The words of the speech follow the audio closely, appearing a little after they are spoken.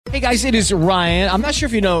Hey guys, it is Ryan. I'm not sure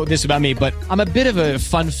if you know this about me, but I'm a bit of a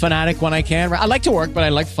fun fanatic when I can. I like to work, but I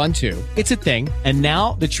like fun too. It's a thing. And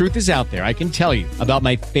now the truth is out there. I can tell you about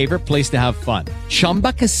my favorite place to have fun.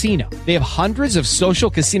 Chumba Casino. They have hundreds of social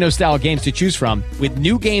casino style games to choose from with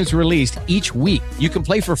new games released each week. You can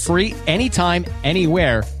play for free anytime,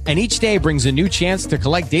 anywhere. And each day brings a new chance to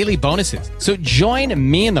collect daily bonuses. So join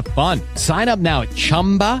me in the fun. Sign up now at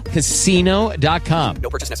ChumbaCasino.com. No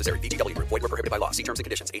purchase necessary. VGW. Void where prohibited by law. See terms and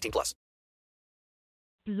conditions. 18+.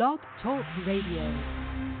 Blog Talk Radio.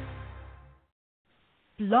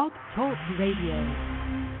 Blog Talk Radio.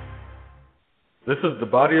 This is the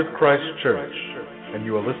Body of Christ Church, and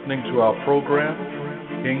you are listening to our program,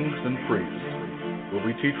 Kings and Priests, where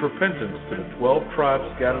we teach repentance to the 12 tribes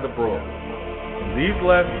scattered abroad. In these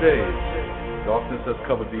last days, darkness has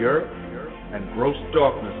covered the earth, and gross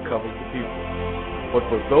darkness covers the people. But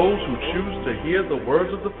for those who choose to hear the words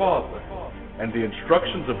of the Father and the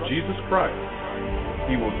instructions of Jesus Christ,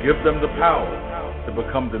 He will give them the power to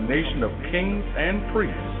become the nation of kings and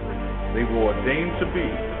priests they were ordained to be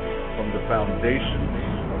from the foundations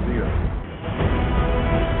of the earth.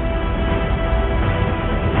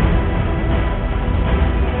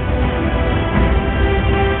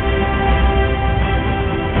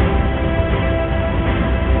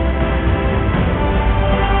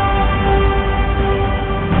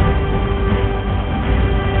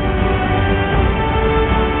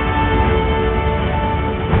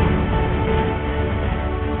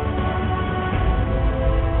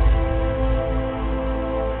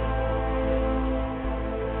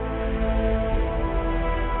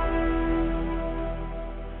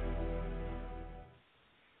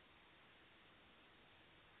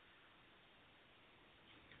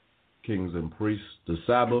 Kings and Priests, the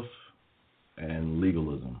Sabbath, and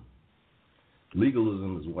legalism.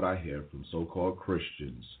 Legalism is what I hear from so-called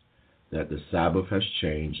Christians, that the Sabbath has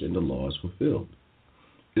changed and the law is fulfilled.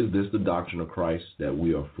 Is this the doctrine of Christ, that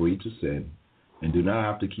we are free to sin and do not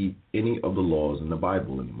have to keep any of the laws in the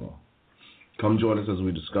Bible anymore? Come join us as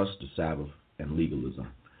we discuss the Sabbath and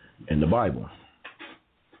legalism in the Bible.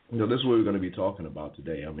 You know, this is what we're going to be talking about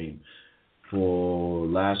today. I mean, for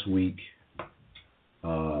last week,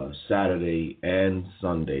 Saturday and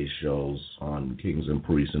Sunday shows on Kings and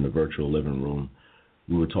Priests in the virtual living room,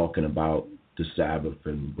 we were talking about the Sabbath,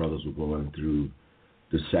 and brothers were going through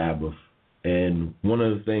the Sabbath. And one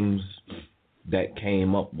of the things that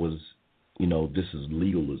came up was, you know, this is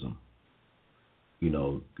legalism. You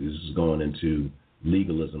know, this is going into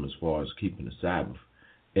legalism as far as keeping the Sabbath.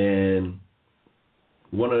 And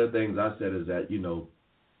one of the things I said is that, you know,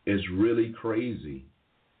 it's really crazy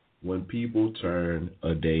when people turn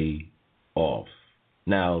a day off.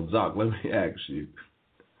 Now, Zach, let me ask you,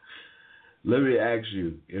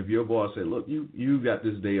 if your boss said, look, you got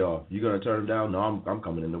this day off, you going to turn it down? No, I'm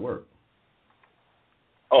coming into work.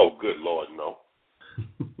 Oh, good Lord, no.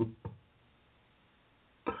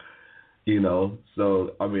 You know,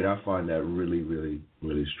 so, I mean, I find that really, really,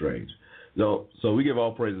 really strange. So we give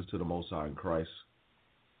all praises to the Most High in Christ.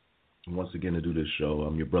 And once again, to do this show,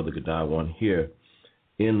 I'm your brother Gadai here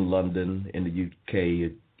in London, in the UK,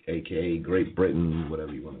 a.k.a. Great Britain,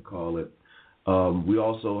 whatever you want to call it. We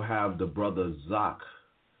also have the brother Zach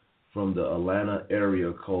from the Atlanta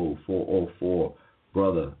area code 404.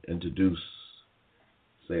 Brother,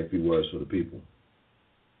 say a few words for the people.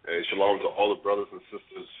 Hey, shalom to all the brothers and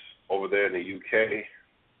sisters over there in the UK.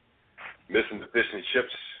 Missing the fish and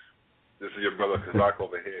chips. This is your brother Kazak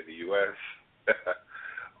over here in the US.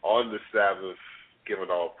 On the Sabbath,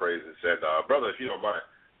 giving all praises. And, brother, if you don't mind,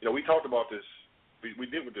 you know, we talked about this, we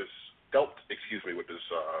did with this, dealt with this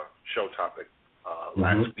show topic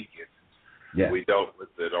last weekend. Yeah. We dealt with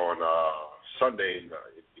it on Sunday in the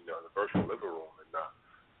virtual living room. And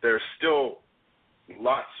there's still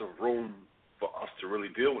lots of room for us to really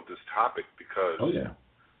deal with this topic because,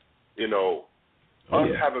 you know, us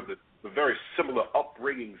having the very similar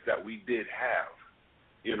upbringings that we did have,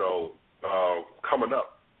 you know, coming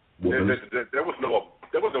up. There was no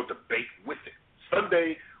debate with it.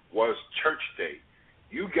 Sunday was church day.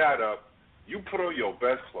 You got up, you put on your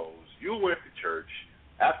best clothes, you went to church.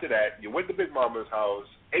 After that, you went to Big Mama's house,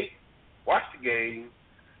 ate, watched the game.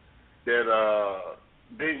 Then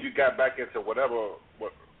you got back into whatever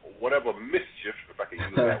mischief, if I can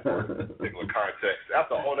use that word in this particular context.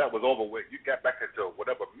 After all that was over with, you got back into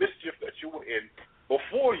whatever mischief that you were in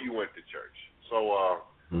before you went to church. So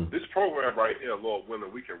this program right here, Lord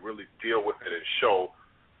willing, we can really deal with it and show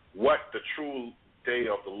what the true day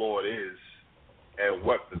of the Lord is, and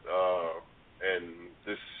what and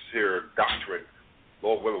this here doctrine,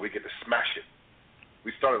 Lord willing, we get to smash it.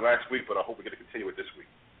 We started last week, but I hope we get to continue it this week.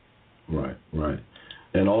 Right.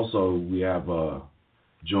 And also, we have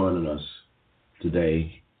joining us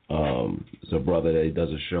today, it's a brother that does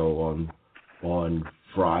a show on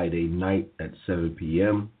Friday night at 7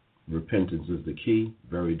 p.m. Repentance is the Key.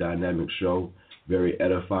 Very dynamic show, very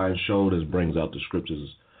edifying show that brings out the scriptures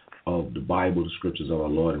of the Bible, the scriptures of our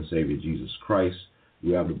Lord and Savior Jesus Christ.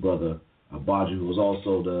 We have the brother Abaji, who is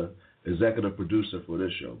also the executive producer for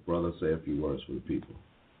this show. Brother, say a few words for the people.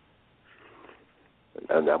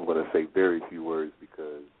 And I'm going to say very few words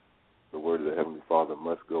because the word of the Heavenly Father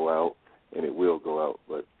must go out, and it will go out.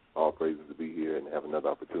 But all praises to be here and have another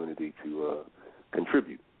opportunity to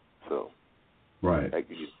contribute. So, right. Thank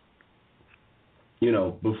you. You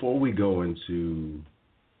know, before we go into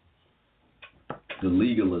the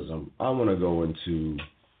legalism, I want to go into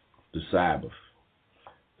the Sabbath.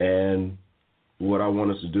 And what I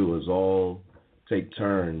want us to do is all take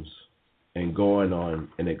turns and going on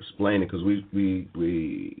and explaining, because we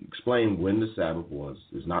explained when the Sabbath was.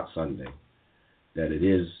 It's not Sunday. That it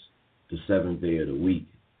is the seventh day of the week,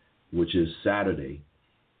 which is Saturday.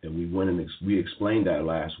 And we went and we explained that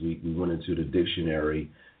last week. We went into the dictionary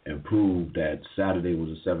and proved that Saturday was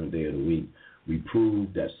the seventh day of the week. We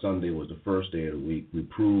proved that Sunday was the first day of the week. We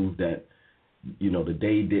proved that, you know, the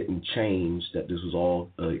day didn't change, that this was all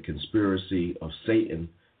a conspiracy of Satan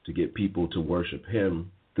to get people to worship him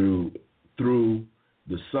through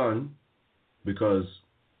the sun, because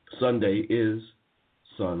Sunday is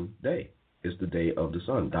Sunday. It's the day of the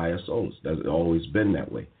sun, Dia Solis. That's always been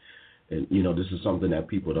that way. And, you know, this is something that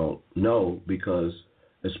people don't know because,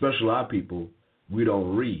 especially our people, we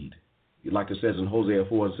don't read. Like it says in Hosea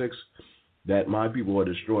 4:6, that my people are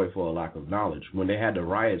destroyed for a lack of knowledge. When they had the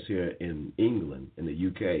riots here in England, in the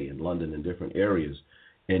UK, in London, in different areas,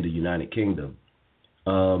 in the United Kingdom,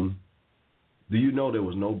 do you know there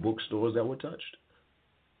was no bookstores that were touched?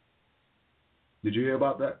 Did you hear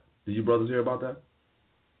about that? Did you brothers hear about that?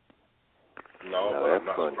 No, but I'm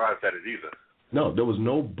not surprised at it either. No, there was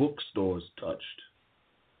no bookstores touched.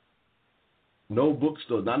 No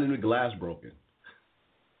bookstores, not even glass broken.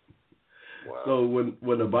 Wow. So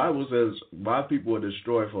when the Bible says my people are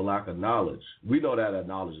destroyed for lack of knowledge, we know that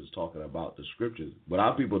knowledge is talking about the scriptures. But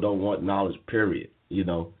our people don't want knowledge, period. You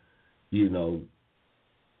know,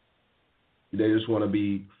 they just want to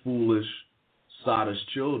be foolish, sottish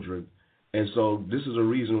children. And so this is a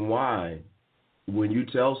reason why when you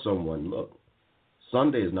tell someone, look,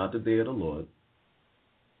 Sunday is not the day of the Lord.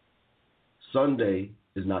 Sunday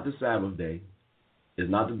is not the Sabbath day. It's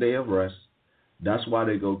not the day of rest. That's why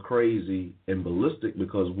they go crazy and ballistic,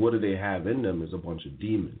 because what do they have in them is a bunch of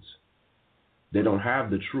demons. They don't have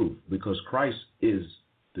the truth, because Christ is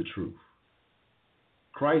the truth.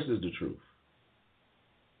 Christ is the truth.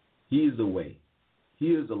 He is the way. He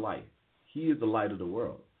is the light. He is the light of the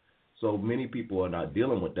world. So many people are not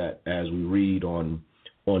dealing with that, as we read on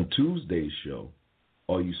Tuesday's show,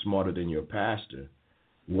 Are You Smarter Than Your Pastor?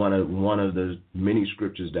 One of the many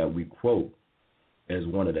scriptures that we quote as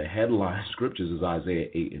one of the headline scriptures is Isaiah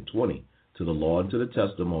 8:20. To the law and to the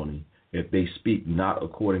testimony, if they speak not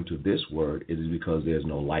according to this word, it is because there's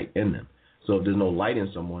no light in them. So if there's no light in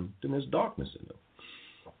someone, then there's darkness in them.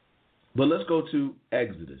 But let's go to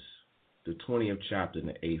Exodus, the 20th chapter and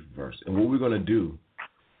the 8th verse. And what we're going to do,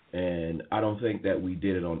 and I don't think that we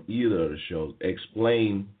did it on either of the shows,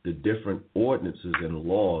 explain the different ordinances and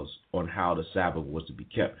laws on how the Sabbath was to be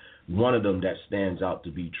kept. One of them that stands out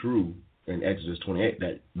to be true in Exodus 28,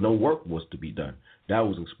 that no work was to be done. That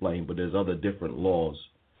was explained, but there's other different laws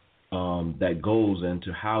that goes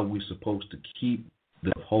into how we're supposed to keep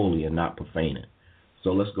the holy and not profane it.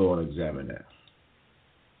 So let's go and examine that.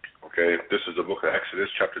 Okay, this is the book of Exodus,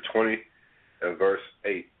 chapter 20, and verse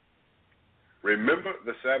 8. Remember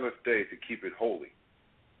the Sabbath day to keep it holy.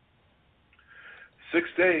 6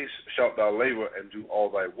 days shalt thou labor and do all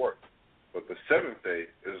thy work, but the seventh day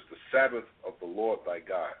is the Sabbath of the Lord thy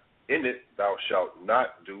God. In it thou shalt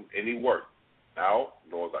not do any work, thou,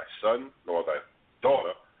 nor thy son, nor thy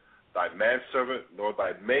daughter, thy manservant, nor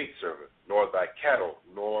thy maidservant, nor thy cattle,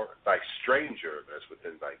 nor thy stranger that's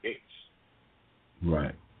within thy gates.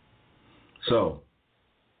 Right. So,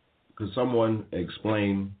 could someone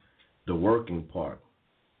explain the working part?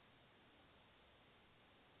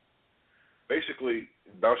 Basically,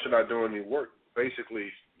 thou shalt not do any work. Basically,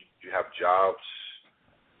 you have jobs,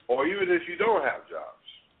 or even if you don't have jobs,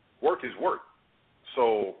 work is work.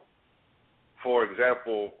 So, for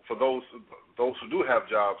example, for those who do have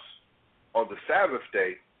jobs, on the Sabbath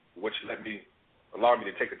day, which allow me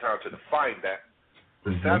to take the time to define that,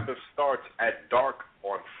 the Sabbath starts at dark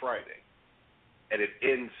on Friday, and it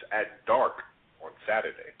ends at dark on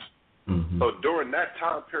Saturday. So during that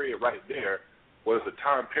time period right there, was the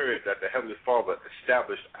time period that the Heavenly Father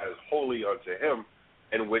established as holy unto Him,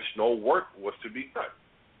 in which no work was to be done.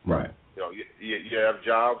 Right. You know, you have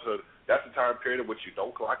jobs. That's the time period in which you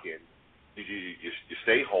don't clock in. You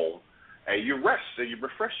stay home, and you rest, and you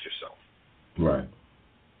refresh yourself. Right.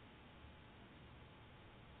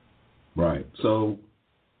 Right. So,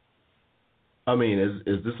 I mean,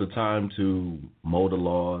 is this a time to mow the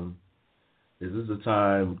lawn? Is this a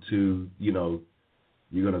time to, you know,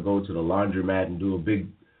 you're going to go to the laundromat and do a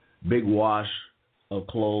big wash of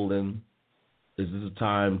clothing? Is this a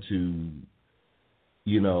time to,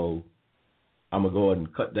 you know, I'm going to go ahead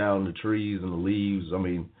and cut down the trees and the leaves? I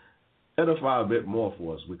mean, edify a bit more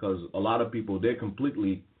for us, because a lot of people, they're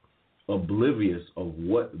completely oblivious of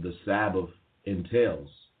what the Sabbath entails.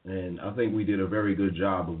 And I think we did a very good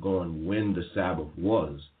job of going when the Sabbath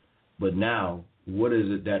was. But now, what is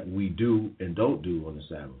it that we do and don't do on the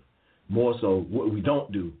Sabbath? More so, what we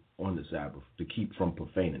don't do on the Sabbath to keep from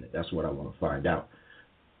profaning it. That's what I want to find out.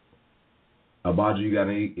 Abaji, you got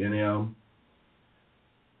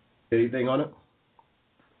anything on it?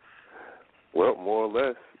 Well, more or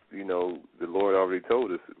less, you know, the Lord already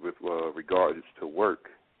told us with regards to work,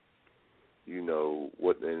 you know,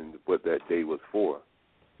 what that day was for.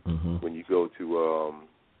 Mm-hmm. When you go to,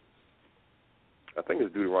 I think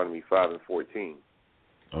it's Deuteronomy 5:14.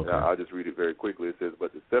 Okay. Now, I'll just read it very quickly. It says,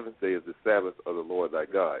 "But the seventh day is the Sabbath of the Lord thy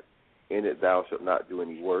God. In it thou shalt not do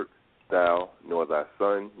any work, thou, nor thy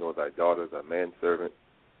son, nor thy daughter, thy manservant,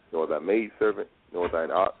 nor thy maidservant, nor thine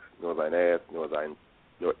ox, nor thine ass, nor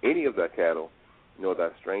any of thy cattle, nor thy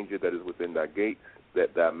stranger that is within thy gates,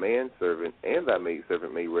 that thy manservant and thy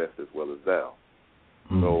maidservant may rest as well as thou."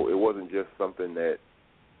 Mm-hmm. So it wasn't just something that,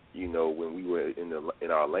 you know, when we were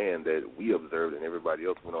in our land that we observed and everybody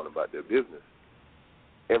else went on about their business.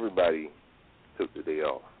 Everybody took the day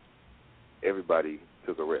off. Everybody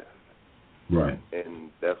took a rest. Right. And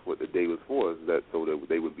that's what the day was for, is that so that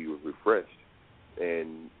they would be refreshed.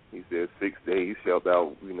 And he said, 6 days shalt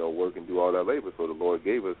thou, you know, work and do all thy labor. So the Lord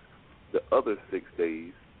gave us the other 6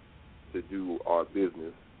 days to do our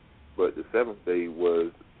business. But the seventh day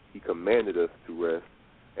was, he commanded us to rest.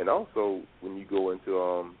 And also, when you go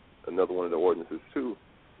into another one of the ordinances, too,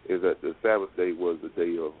 is that the Sabbath day was the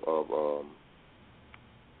day of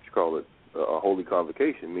call it a holy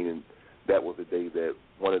convocation, meaning that was the day that,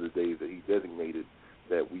 one of the days that he designated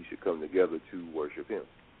that we should come together to worship him.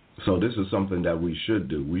 So this is something that we should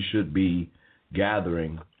do. We should be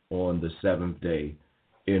gathering on the seventh day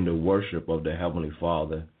in the worship of the Heavenly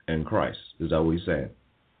Father and Christ. Is that what he's saying?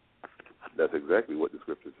 That's exactly what the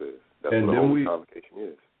scripture says. That's and what a holy convocation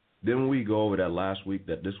is. Didn't we go over that last week,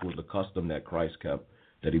 that this was the custom that Christ kept,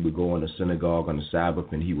 that he would go in the synagogue on the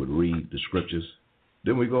Sabbath and he would read the scriptures?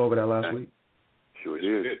 Didn't we go over that last week? Sure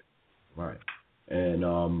did. Right. And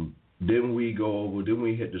didn't we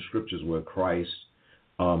hit the scriptures where Christ,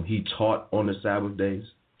 he taught on the Sabbath days?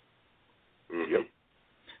 Yep.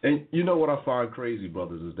 And you know what I find crazy,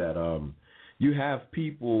 brothers, is that you have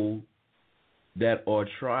people that are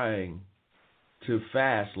trying to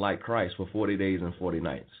fast like Christ for 40 days and 40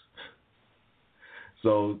 nights.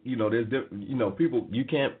 So, you know, people, you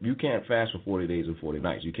can't fast for 40 days and 40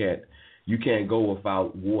 nights. You can't go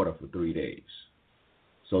without water for 3 days.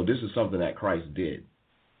 So this is something that Christ did.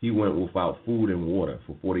 He went without food and water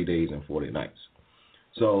for 40 days and 40 nights.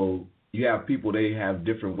 So you have people, they have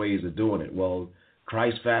different ways of doing it. Well,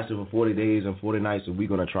 Christ fasted for 40 days and 40 nights, and we're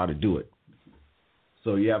going to try to do it.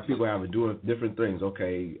 So you have people doing different things.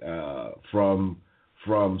 Okay, from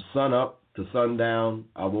sun up to sundown,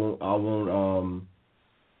 I won't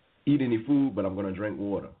eat any food, but I'm going to drink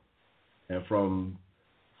water. And from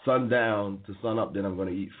sundown to sun up, then I'm going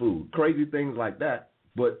to eat food. Crazy things like that.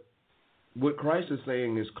 But what Christ is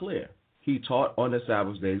saying is clear. He taught on the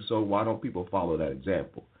Sabbath day, so why don't people follow that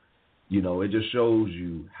example? You know, it just shows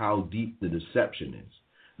you how deep the deception is.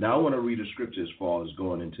 Now, I want to read a scripture as far as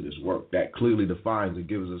going into this work that clearly defines and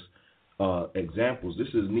gives us examples. This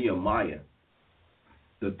is Nehemiah,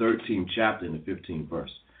 the 13th chapter and the 15th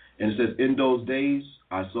verse. And it says, "In those days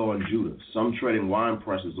I saw in Judah some treading wine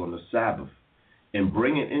presses on the Sabbath, and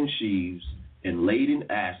bringing in sheaves and laden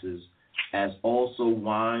asses, as also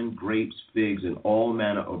wine, grapes, figs, and all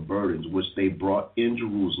manner of burdens, which they brought in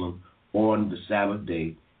Jerusalem on the Sabbath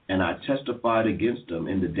day. And I testified against them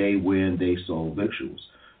in the day when they sold victuals."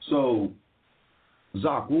 So,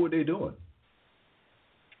 Zach, what were they doing?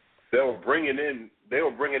 They were bringing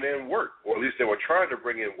in work, or at least they were trying to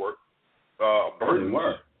bring in work.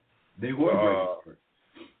 Burdens. They were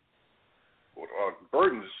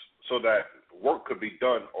burdens, so that work could be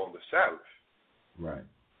done on the Sabbath. Right.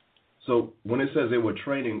 So when it says they were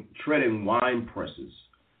treading wine presses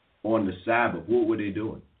on the Sabbath, what were they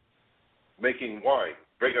doing? Making wine,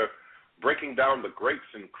 breaking down the grapes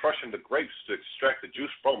and crushing the grapes to extract the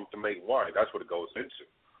juice from them to make wine. That's what it goes into.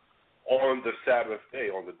 On the Sabbath day,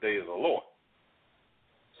 on the day of the Lord.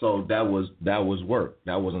 So that was work.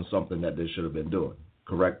 That wasn't something that they should have been doing,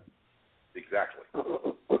 correct? Exactly.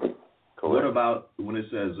 Correct. What about when it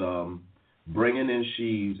says bringing in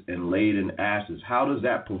sheaves and laid in asses? How does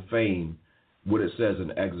that profane what it says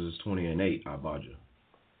in Exodus 20:8, Abadja?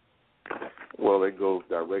 Well, it goes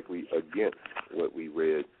directly against what we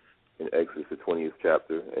read in Exodus, the 20th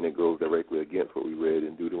chapter, and it goes directly against what we read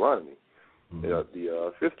in Deuteronomy, the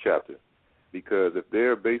 5th chapter. Because if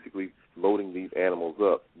they're basically loading these animals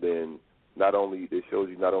up, then it shows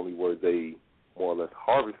you not only were they more or less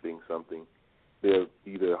harvesting something, they're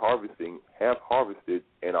either have harvested,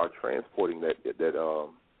 and are transporting that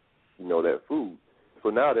food. So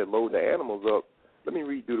now they're loading the animals up. Let me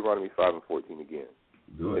read Deuteronomy 5:14 again.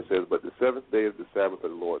 Good. It says, "But the seventh day is the Sabbath of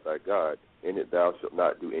the Lord thy God. In it thou shalt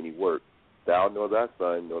not do any work, thou nor thy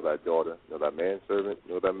son, nor thy daughter, nor thy manservant,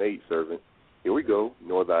 nor thy maidservant." Here we go.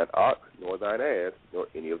 "Nor thine ox, nor thine ass, nor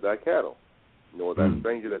any of thy cattle, nor thy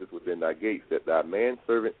stranger that is within thy gates, that thy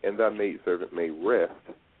manservant and thy maidservant may rest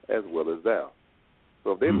as well as thou."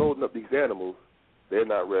 So if they're loading up these animals, they're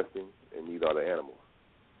not resting, and neither are the animals.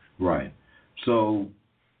 Right. So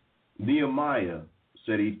Nehemiah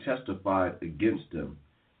said he testified against them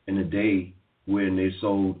in the day when they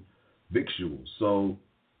sold victuals. So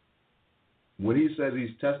when he says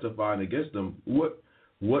he's testifying against them,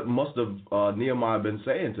 what must have Nehemiah been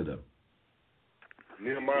saying to them?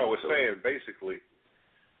 Nehemiah was saying basically,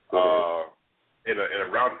 in a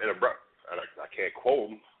I can't quote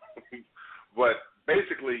him, but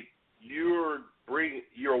basically you're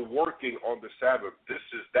working on the Sabbath. This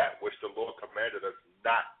is that which the Lord commanded us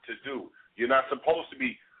not to do. You're not supposed to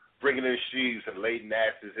be bringing in sheaves and lading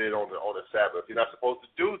asses in on the Sabbath. You're not supposed to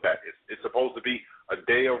do that. It's supposed to be a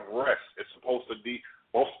day of rest. It's supposed to be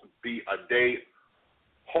a day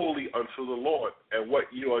holy unto the Lord. And what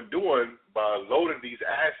you are doing by loading these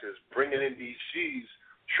asses, bringing in these sheaves,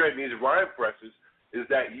 treading these wine presses, is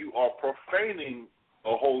that you are profaning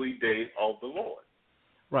a holy day of the Lord.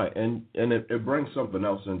 Right, and it brings something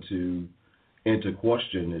else into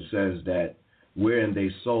question. It says that wherein they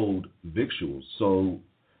sold victuals. So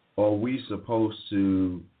are we supposed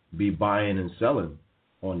to be buying and selling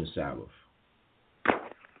on the Sabbath?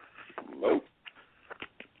 Nope.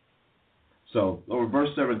 So over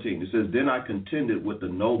verse 17, it says, "Then I contended with the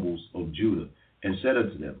nobles of Judah and said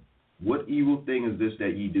unto them, What evil thing is this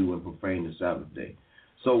that ye do and profane the Sabbath day?"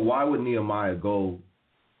 So why would Nehemiah go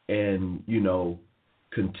and,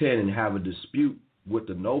 contend and have a dispute with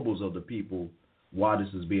the nobles of the people while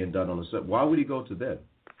this is being done on the Sabbath? Why would he go to them?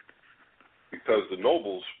 Because the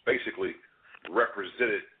nobles basically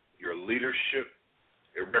represented your leadership.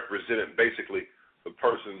 It represented basically the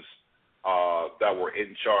persons that were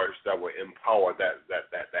in charge, that were in power,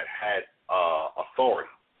 that had authority.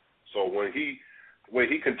 So when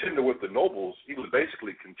he contended with the nobles, he was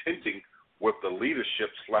basically contending with the leadership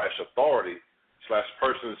 / authority /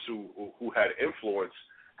 persons who had influence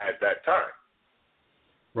at that time.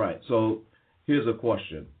 Right. So here's a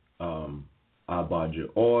question, Abadja.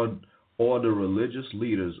 Are the religious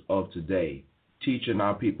leaders of today teaching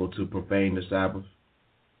our people to profane the Sabbath?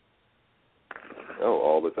 Oh,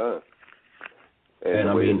 all the time.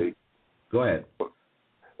 Go ahead.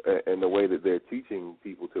 And the way that they're teaching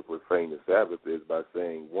people to profane the Sabbath is by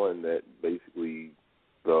saying, one, that basically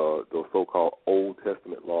the so-called Old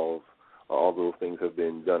Testament laws, all those things have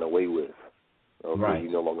been done away with. Right.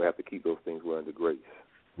 You no longer have to keep those things. We're under grace.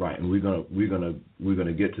 Right, and we're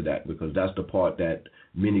gonna get to that, because that's the part that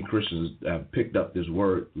many Christians have picked up, this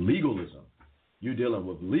word legalism. You're dealing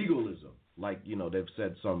with legalism, like they've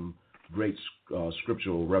said some great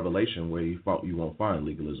scriptural revelation where you won't find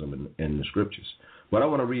legalism in the scriptures. But I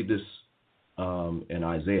want to read this in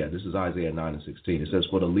Isaiah. This is Isaiah 9:16. It says,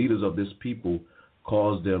 "For the leaders of this people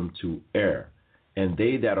cause them to err, and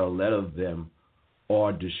they that are led of them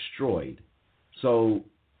are destroyed." So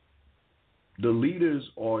the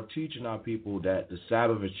leaders are teaching our people that the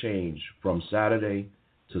Sabbath has changed from Saturday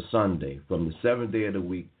to Sunday, from the seventh day of the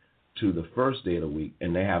week to the first day of the week,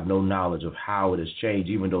 and they have no knowledge of how it has changed,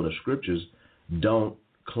 even though the scriptures don't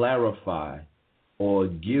clarify or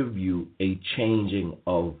give you a changing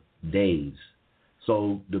of days.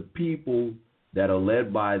 So the people that are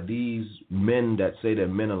led by these men that say they're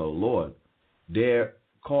men of the Lord, they're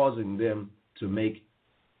causing them to make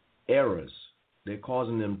errors. They're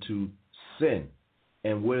causing them to sin.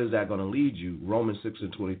 And where is that going to lead you? Romans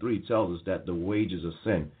 6:23 tells us that the wages of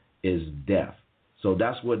sin is death. So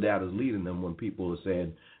that's what that is leading them when people are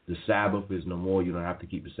saying the Sabbath is no more. You don't have to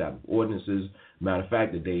keep the Sabbath ordinances. Matter of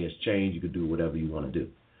fact, the day has changed. You can do whatever you want to do.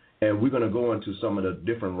 And we're going to go into some of the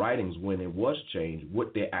different writings when it was changed,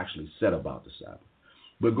 what they actually said about the Sabbath.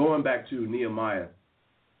 But going back to Nehemiah,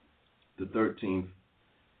 the 13th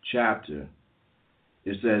chapter,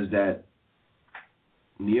 it says that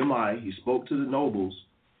Nehemiah, he spoke to the nobles,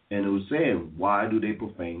 and it was saying, why do they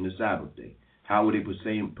profane the Sabbath day? How were they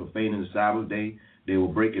profaning the Sabbath day? They were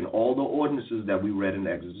breaking all the ordinances that we read in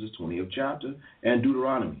Exodus 20th chapter and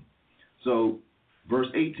Deuteronomy. So, verse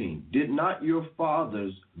 18, did not your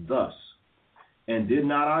fathers thus, and did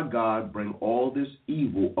not our God bring all this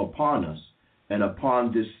evil upon us and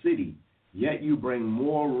upon this city? Yet you bring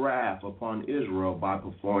more wrath upon Israel by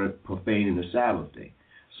profaning the Sabbath day.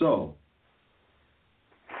 So,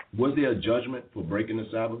 was there a judgment for breaking the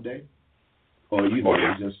Sabbath day? Or, it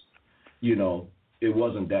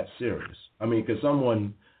wasn't that serious? I mean, could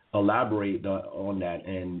someone elaborate on that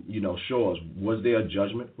and, show us, was there a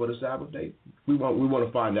judgment for the Sabbath day? We want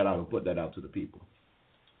to find that out and put that out to the people.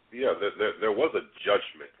 Yeah, there was a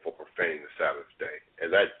judgment for profaning the Sabbath day,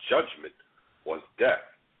 and that judgment was death.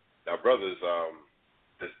 Now, brothers,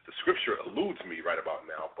 the scripture eludes me right about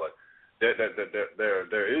now, but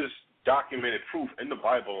there is documented proof in the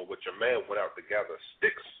Bible in which a man went out to gather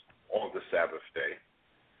sticks on the Sabbath day,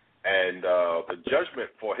 and the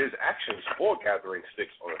judgment for his actions for gathering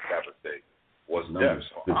sticks on the Sabbath day was death.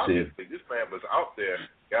 So obviously, this man was out there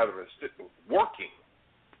gathering sticks, working.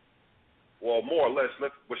 Well, more or less,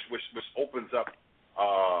 which opens up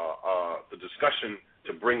the discussion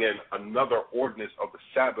to bring in another ordinance of the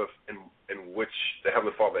Sabbath in which the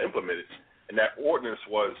Heavenly Father implemented, and that ordinance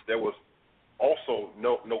was there was also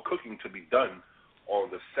no cooking to be done on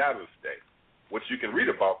the Sabbath day, which you can read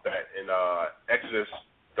about that in Exodus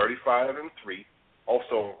 35 and 3,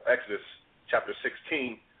 also Exodus chapter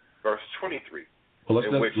 16, verse 23. Well, let's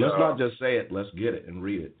not just say it. Let's get it and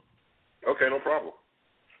read it. Okay, no problem.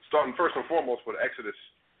 Starting first and foremost with Exodus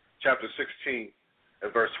chapter 16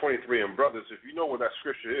 and verse 23. And brothers, if you know what that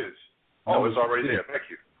scripture is, it's already there. Thank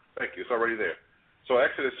you. It's already there. So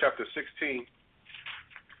Exodus chapter 16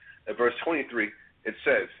 and verse 23, it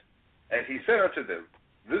says, and he said unto them,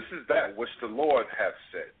 this is that which the Lord hath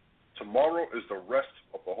said. Tomorrow is the rest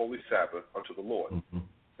of the holy Sabbath unto the Lord. Mm-hmm.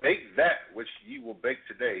 Bake that which ye will bake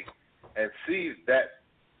today, and see that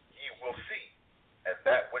ye will see, and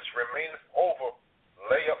that which remaineth over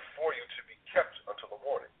lay up for you to be kept until the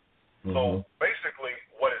morning. Mm-hmm. So basically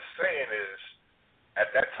what it's saying is, at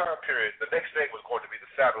that time period, the next day was going to be the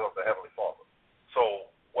Sabbath of the Heavenly Father. So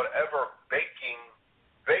whatever bake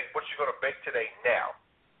what you're going to bake today now,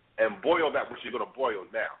 and boil that which you're going to boil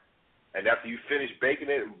now. And after you finish baking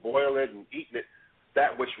it and boil it and eating it,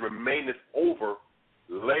 that which remaineth over,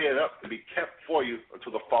 lay it up to be kept for you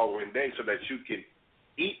until the following day so that you can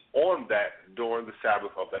eat on that during the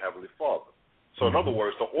Sabbath of the Heavenly Father. So in other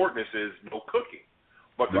words, the ordinance is no cooking.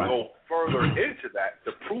 But to go further into that,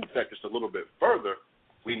 to prove that just a little bit further,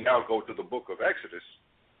 we now go to the book of Exodus,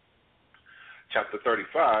 chapter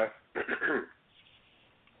 35,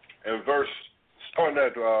 and starting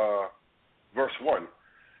at verse 1.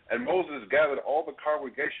 And Moses gathered all the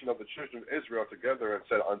congregation of the children of Israel together and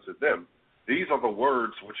said unto them, these are the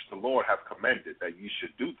words which the Lord hath commanded, that ye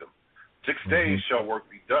should do them. 6 days shall work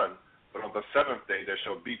be done, but on the seventh day there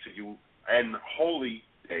shall be to you an holy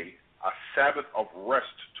day, a Sabbath of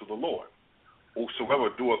rest to the Lord.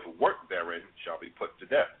 Whosoever doeth work therein shall be put to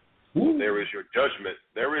death. There is your judgment.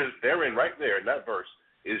 Therein right there in that verse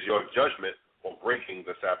is your judgment for breaking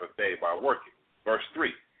the Sabbath day by working. Verse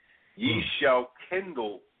 3, ye shall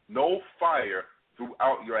kindle no fire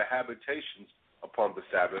throughout your habitations upon the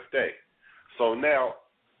Sabbath day. So now,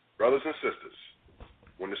 brothers and sisters,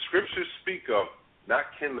 when the scriptures speak of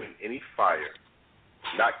not kindling any fire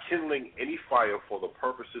for the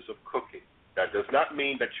purposes of cooking, that does not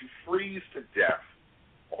mean that you freeze to death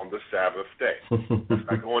on the Sabbath day.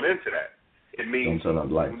 It's not going into that. It means do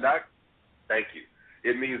not. Thank you.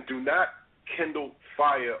 It means do not kindle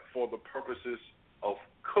fire for the purposes of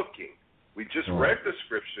cooking. We just read the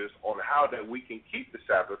scriptures on how that we can keep the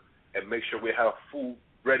Sabbath and make sure we have food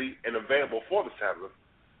ready and available for the Sabbath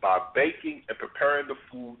by baking and preparing the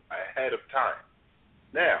food ahead of time.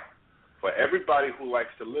 Now, for everybody who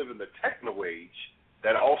likes to live in the techno age,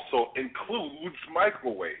 that also includes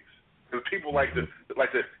microwaves. Because people like to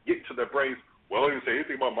get into their brains, well, I didn't say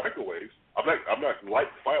anything about microwaves. I'm not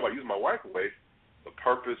lighting fire by using my microwave. The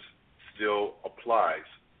purpose still applies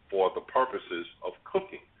for the purposes of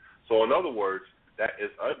cooking. So in other words, that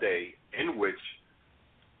is a day in which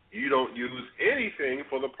you don't use anything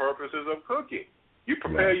for the purposes of cooking. You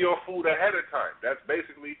prepare your food ahead of time. That's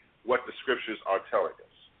basically what the scriptures are telling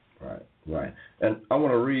us. Right. And I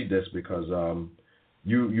want to read this because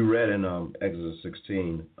you read in Exodus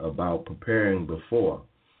 16 about preparing before.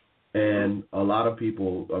 And a lot of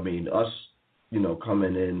people, us,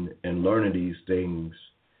 coming in and learning these things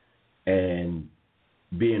and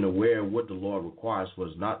being aware of what the Lord requires for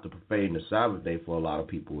us not to profane the Sabbath day for a lot of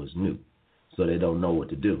people is new. So they don't know what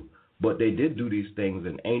to do. But they did do these things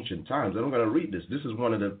in ancient times. And I'm going to read this. This is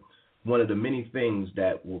one of the many things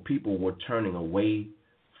that people were turning away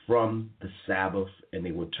from the Sabbath, and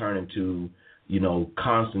they were turning to,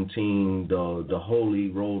 Constantine, the Holy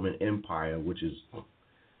Roman Empire, which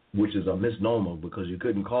is a misnomer because you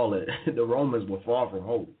couldn't call it. The Romans were far from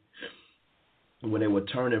holy when they were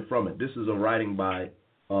turning from it. This is a writing by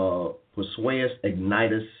Persuasus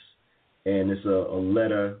Ignatus, and it's a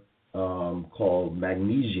letter called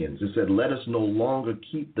Magnesians. It said, "Let us no longer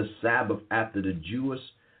keep the Sabbath after the Jewish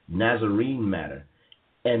Nazarene manner,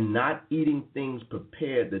 and not eating things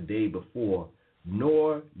prepared the day before,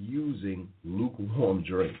 nor using lukewarm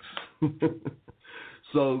drinks."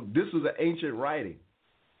 So this is an ancient writing,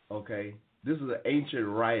 okay? This is an ancient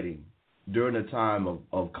writing during the time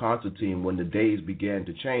of Constantine when the days began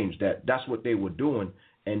to change. That's what they were doing,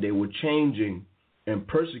 and they were changing and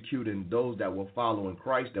persecuting those that were following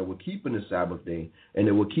Christ, that were keeping the Sabbath day, and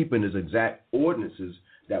they were keeping his exact ordinances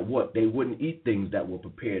that they wouldn't eat things that were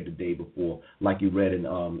prepared the day before, like you read in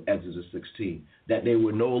Exodus 16, that they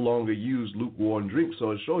would no longer use lukewarm drinks.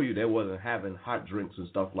 So it shows you they wasn't having hot drinks and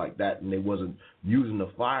stuff like that, and they wasn't using the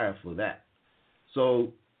fire for that.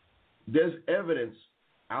 So there's evidence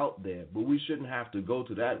out there, but we shouldn't have to go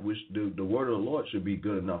to that, which the word of the Lord should be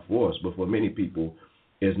good enough for us, but for many people,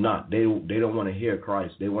 it's not. They don't want to hear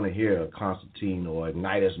Christ. They want to hear Constantine or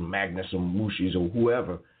Ignatus, Magnus, or Mushis, or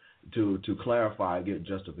whoever to clarify and get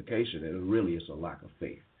justification, and really it's a lack of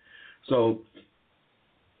faith. So,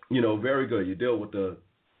 very good. You deal with the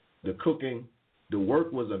cooking. The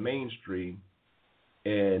work was a mainstream,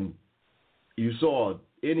 and you saw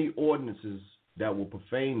any ordinances that will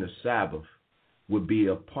profane the Sabbath would be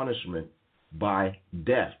a punishment by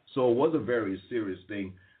death. So it was a very serious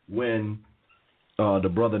thing when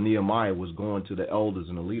the brother Nehemiah was going to the elders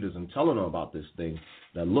and the leaders and telling them about this thing,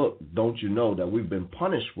 that, look, don't you know that we've been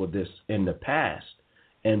punished for this in the past,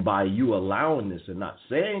 and by you allowing this and not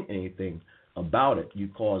saying anything about it, you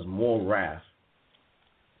cause more wrath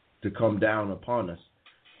to come down upon us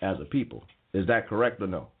as a people. Is that correct or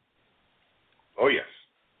no? Oh, yes.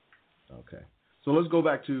 Okay. So let's go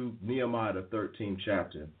back to Nehemiah, the 13th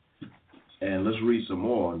chapter, and let's read some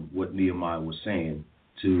more on what Nehemiah was saying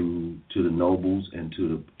to the nobles and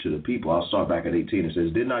to the people. I'll start back at 18. It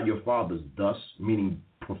says, "Did not your fathers thus," meaning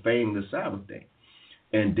profane the Sabbath day,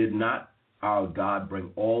 "and did not our God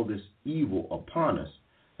bring all this evil upon us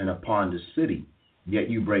and upon the city?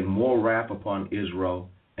 Yet you bring more wrath upon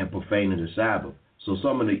Israel and profaning the Sabbath." So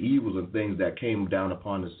some of the evils and things that came down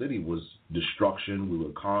upon the city was destruction. We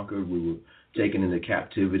were conquered. We were taken into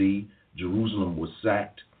captivity. Jerusalem was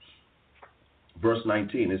sacked. Verse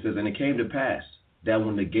 19, it says, "And it came to pass that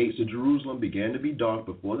when the gates of Jerusalem began to be dark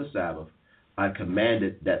before the Sabbath, I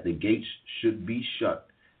commanded that the gates should be shut,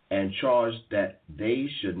 and charged that they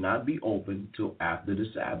should not be opened till after the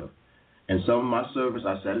Sabbath. And some of my servants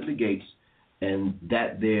I set at the gates, and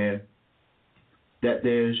that there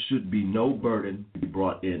should be no burden be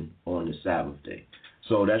brought in on the Sabbath day."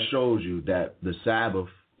 So that shows you that the Sabbath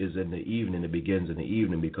is in the evening. It begins in the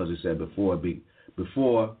evening, because it said before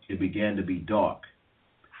it began to be dark,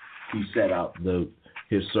 he set out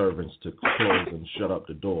his servants to close and shut up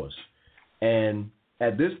the doors. And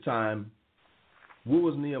at this time, what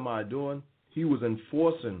was Nehemiah doing? He was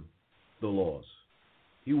enforcing the laws.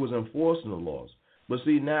 But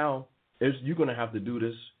see, now you're going to have to do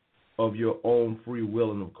this of your own free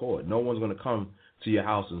will and accord. No one's going to come to your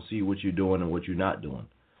house and see what you're doing and what you're not doing.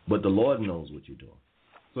 But the Lord knows what you're doing.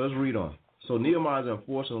 So let's read on. So Nehemiah is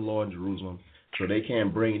enforcing the law in Jerusalem, so they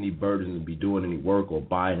can't bring any burdens and be doing any work or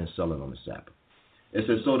buying and selling on the Sabbath. It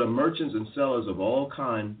says, "So the merchants and sellers of all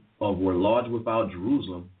kind were lodged without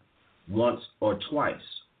Jerusalem once or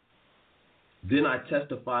twice. Then I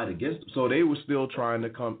testified against them." So they were still trying to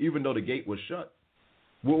come, even though the gate was shut.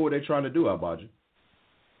 What were they trying to do, Abaji?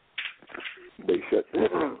 They shut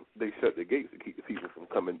the gates to keep the people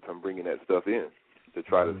from bringing that stuff in to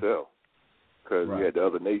try to sell. Because you had the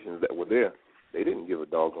other nations that were there. They didn't give a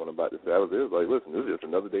doggone about the Sabbath. It was like, listen, this is just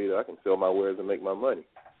another day that I can sell my wares and make my money.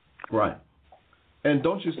 Right. And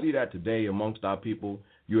don't you see that today amongst our people?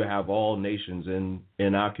 You have all nations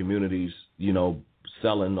in our communities,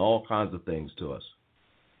 selling all kinds of things to us.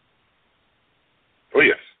 Oh,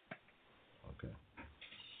 yes. Okay.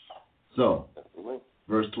 So,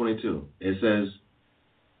 verse 22, it says,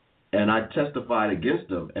 and I testified against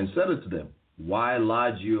them and said unto them, why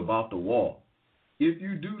lied you about the wall? If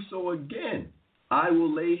you do so again, I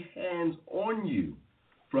will lay hands on you.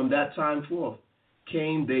 From that time forth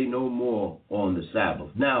came they no more on the Sabbath.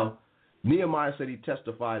 Now, Nehemiah said he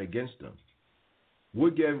testified against them.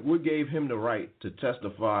 What gave him the right to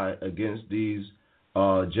testify against these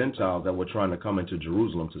Gentiles that were trying to come into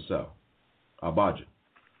Jerusalem to sell? Abijah.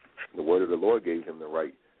 The word of the Lord gave him the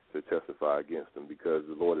right to testify against them because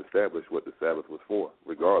the Lord established what the Sabbath was for,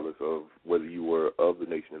 regardless of whether you were of the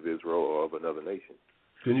nation of Israel or of another nation.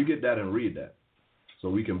 Can you get that and read that so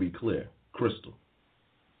we can be clear, crystal?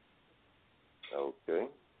 Okay.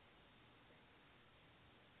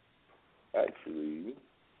 Actually,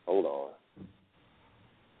 hold on.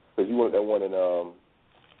 Because you want that one in,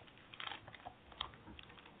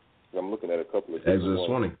 I'm looking at a couple of Exodus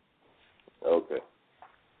 20. Okay.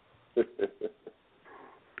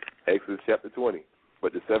 Exodus chapter 20.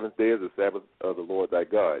 But the seventh day is the Sabbath of the Lord thy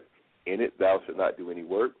God. In it thou shalt not do any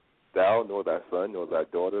work, thou, nor thy son, nor thy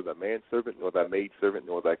daughter, thy manservant, nor thy maidservant,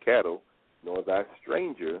 nor thy cattle, nor thy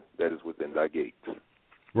stranger that is within thy gates.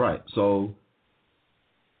 Right. So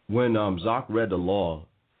when Zach read the law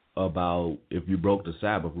about if you broke the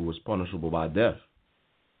Sabbath, it was punishable by death,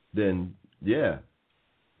 then, yeah,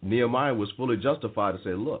 Nehemiah was fully justified to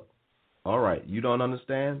say, look, all right, you don't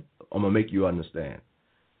understand? I'm going to make you understand.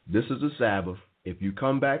 This is the Sabbath. If you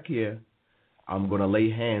come back here, I'm going to lay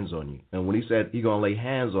hands on you. And when he said he's going to lay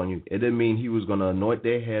hands on you, it didn't mean he was going to anoint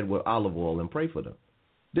their head with olive oil and pray for them.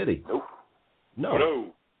 Did he?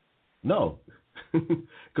 Nope. No.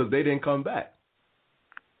 Because they didn't come back.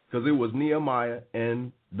 Because it was Nehemiah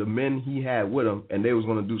and the men he had with him, and they was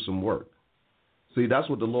going to do some work. See, that's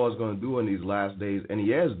what the Lord's going to do in these last days, and he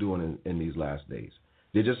is doing in these last days.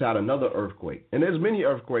 They just had another earthquake. And there's many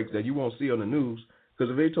earthquakes that you won't see on the news,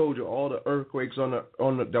 because if they told you all the earthquakes that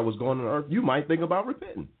was going on earth, you might think about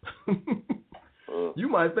repenting. You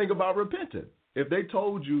might think about repenting. If they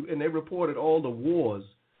told you and they reported all the wars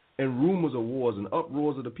and rumors of wars and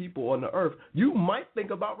uproars of the people on the earth, you might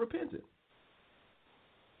think about repenting.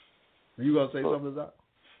 Are you going to say something, Zach?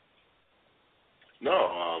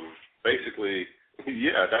 No, basically,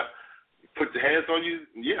 yeah, that put the hands on you,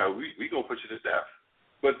 yeah, we going to put you to death.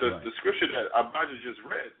 But the scripture that Abijah just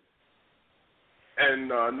read, and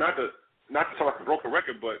not to sound like a broken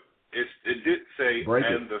record, but it did say,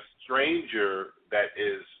 and the stranger that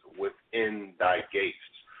is within thy gates.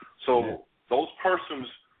 So those persons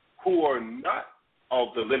who are not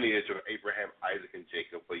of the lineage of Abraham, Isaac, and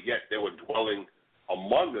Jacob, but yet they were dwelling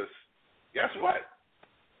among us, guess what?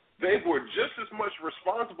 They were just as much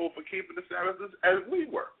responsible for keeping the Sabbath as we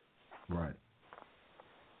were. Right.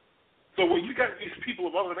 So when you got these people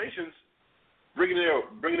of other nations bringing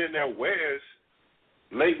in their wares,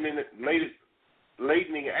 ladening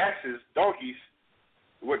asses, donkeys,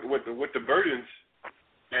 with the burdens,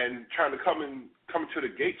 and trying to come to the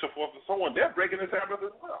gates, so forth and so on, they're breaking the Sabbath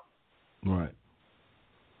as well. Right.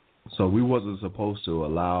 So we wasn't supposed to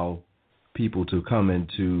allow people to come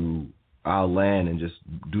into our land and just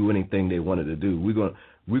do anything they wanted to do.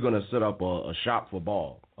 We're gonna set up a shop for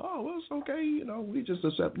Baal. Oh, well, it's okay, we just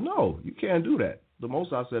accept. No, you can't do that. The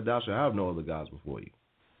Most High said, "Thou shalt have no other gods before you."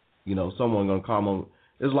 Someone gonna come on.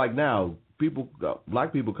 It's like now,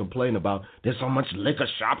 black people complain about there's so much liquor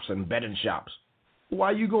shops and betting shops.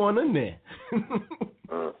 Why are you going in there?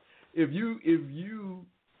 If you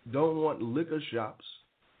don't want liquor shops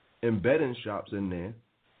and betting shops in there,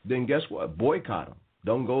 then guess what? Boycott them.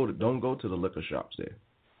 Don't go to the liquor shops there.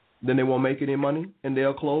 Then they won't make any money and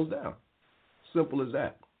they'll close down. Simple as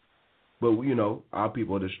that. But our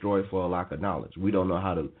people are destroyed for a lack of knowledge. We don't know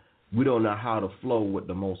how to flow with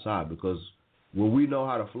the Most High, because when we know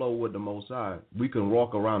how to flow with the Most High, we can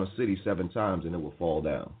walk around a city 7 times and it will fall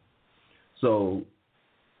down. So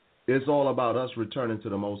it's all about us returning to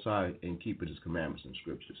the Most High and keeping His commandments and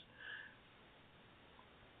scriptures.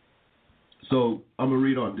 So I'm going to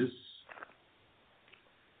read on this.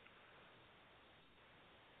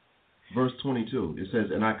 Verse 22, it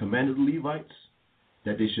says, and I commanded the Levites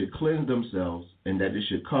that they should cleanse themselves, and that they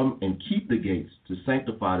should come and keep the gates to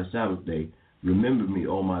sanctify the Sabbath day. Remember me,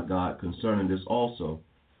 O my God, concerning this also,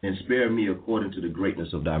 and spare me according to the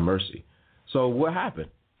greatness of thy mercy. So what happened?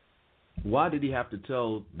 Why did he have to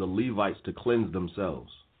tell the Levites to cleanse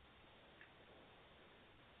themselves?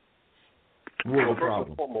 What was the problem?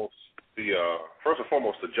 First and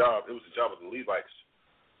foremost, it was the job of the Levites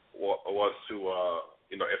was to,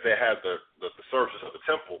 if they had the services of the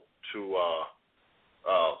temple to,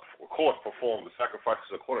 of course, perform the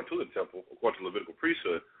sacrifices according to the temple, according to Levitical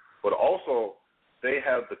priesthood, but also they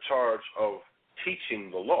have the charge of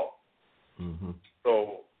teaching the law. Mm-hmm.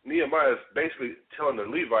 So Nehemiah is basically telling the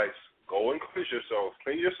Levites, go and clean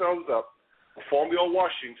yourselves up, perform your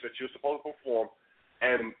washings that you're supposed to perform,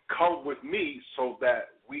 and come with me so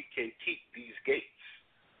that we can keep these gates,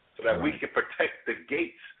 so that we can protect the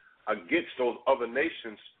gates against those other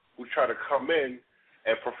nations who try to come in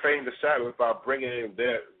and profane the Sabbath by bringing in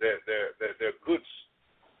their goods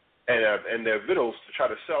and their victuals to try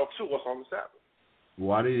to sell to us on the Sabbath.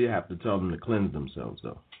 Why do you have to tell them to cleanse themselves,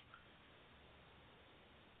 though?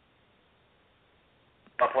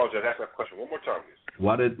 I apologize. Ask that question one more time, please.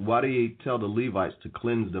 Why do you tell the Levites to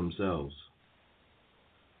cleanse themselves?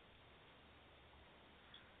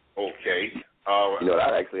 Okay.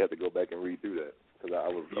 I actually have to go back and read through that because I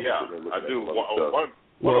was. I do.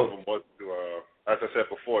 One of them was to, as I said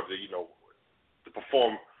before, to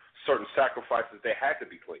perform certain sacrifices. They had to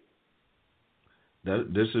be clean.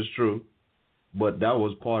 This is true, but that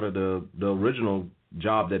was part of the original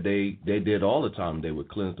job that they did all the time. They would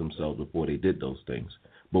cleanse themselves before they did those things.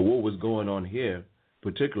 But what was going on here,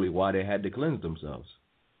 particularly why they had to cleanse themselves?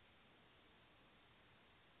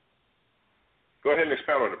 Go ahead and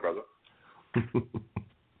expound on it, brother.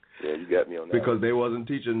 Yeah, you got me on that. Because they wasn't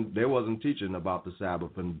teaching about the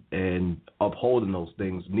Sabbath and upholding those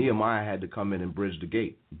things. Nehemiah had to come in and bridge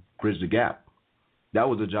the gap. That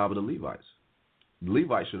was the job of the Levites. The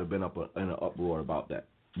Levites should have been in an uproar about that.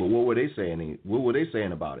 But what were they saying? What were they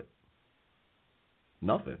saying about it?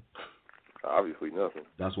 Nothing. Obviously nothing.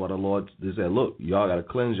 That's why they said, look, y'all got to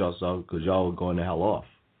cleanse yourselves because y'all are going to hell off.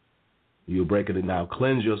 You're breaking it now.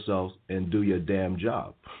 Cleanse yourselves and do your damn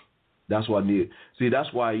job. That's why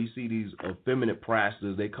that's why you see these effeminate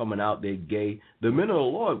pastors. They coming out. They gay. The men of the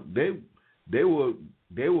Lord. They were.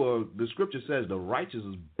 The scripture says the righteous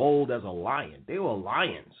is bold as a lion. They were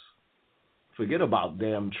lions. Forget about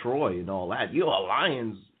damn Troy and all that. You're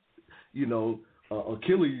lions.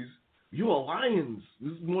 Achilles. You are lions.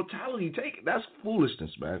 This is mortality. Take it. That's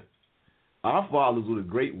foolishness, man. Our fathers were the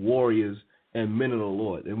great warriors and men of the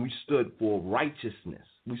Lord, and we stood for righteousness.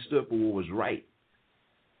 We stood for what was right.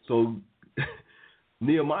 So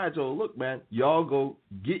Nehemiah told, look, man, y'all go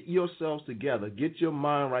get yourselves together, get your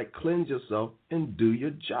mind right, cleanse yourself, and do your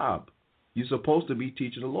job. You're supposed to be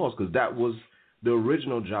teaching the laws because that was the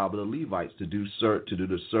original job of the Levites to do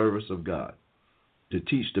the service of God, to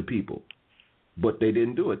teach the people. But they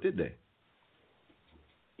didn't do it, did they?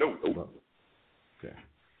 No. Okay.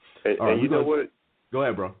 And you know what? Go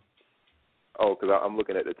ahead, bro. Oh, because I'm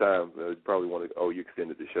looking at the time. You probably want to. Oh, you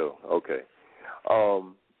extended the show. Okay.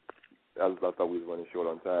 I thought we was running short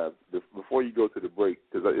on time. Before you go to the break,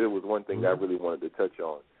 because it was one thing that I really wanted to touch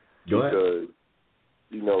on. Go ahead.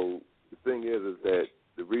 Because, the thing is that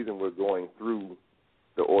the reason we're going through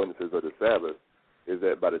the ordinances of the Sabbath is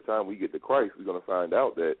that by the time we get to Christ, we're going to find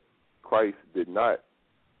out that Christ did not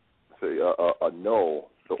say annul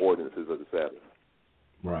the ordinances of the Sabbath.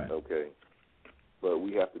 Right. Okay. But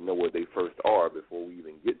we have to know where they first are before we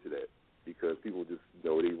even get to that, because people just, they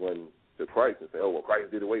run to Christ and say, oh, well,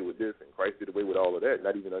 Christ did away with this and Christ did away with all of that,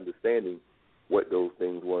 not even understanding what those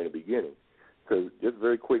things were in the beginning. Because just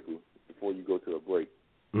very quickly, before you go to a break,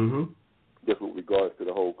 just with regards to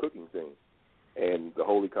the whole cooking thing and the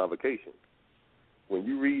Holy Convocation, when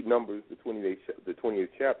you read Numbers, the 28th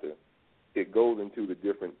chapter, it goes into the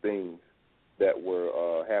different things that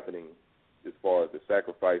were happening as far as the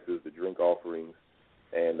sacrifices, the drink offerings,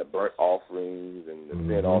 and the burnt offerings and the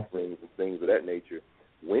sin offerings and things of that nature,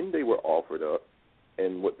 when they were offered up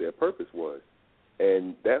and what their purpose was.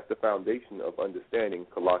 And that's the foundation of understanding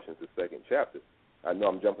Colossians, the 2nd chapter. I know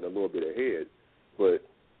I'm jumping a little bit ahead, but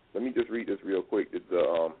let me just read this real quick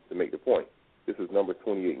to make the point. This is Numbers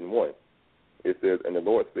 28:1. It says, and the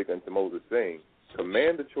Lord spake unto Moses, saying,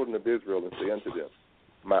 command the children of Israel and say unto them,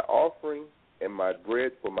 my offering and my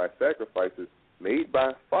bread for my sacrifices made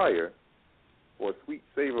by fire for a sweet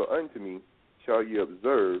savor unto me shall ye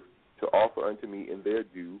observe to offer unto me in their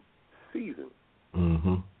due season.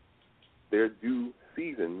 Their due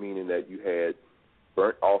season, meaning that you had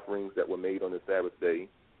burnt offerings that were made on the Sabbath day.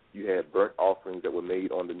 You had burnt offerings that were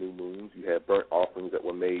made on the new moons. You had burnt offerings that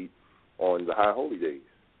were made on the high holy days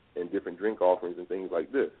and different drink offerings and things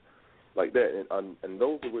like this, like that. And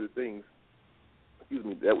those were the things,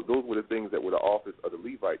 those were the things that were the office of the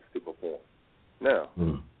Levites to perform. Now,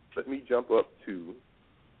 let me jump up to,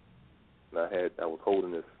 and I was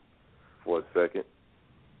holding this for a second.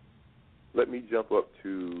 Let me jump up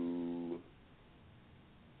to,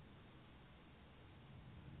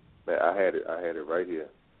 man, I had it right here.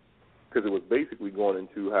 Because it was basically going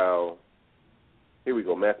into how, here we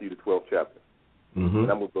go, Matthew the 12th chapter. And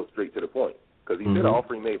I'm going to go straight to the point, Because he said an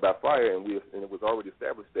offering made by fire, and it was already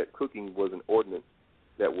established that cooking was an ordinance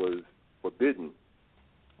that was forbidden.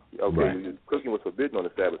 Okay, right. Cooking was forbidden on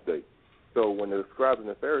the Sabbath day. So when the scribes and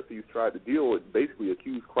the Pharisees tried to deal with, basically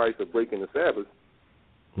accused Christ of breaking the Sabbath,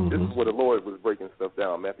 this is where the Lord was breaking stuff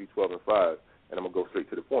down, Matthew 12:5, and I'm going to go straight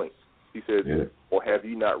to the point. He says, or have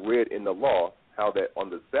you not read in the law how that on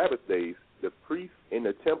the Sabbath days the priests in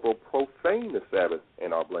the temple profane the Sabbath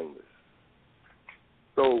and are blameless?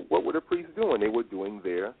 So what were the priests doing? They were doing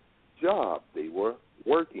their job. They were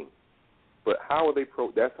working. But how are they?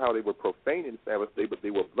 That's how they were profaning the Sabbath day, but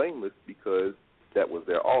they were blameless because that was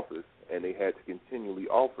their office, and they had to continually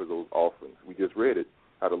offer those offerings. We just read it,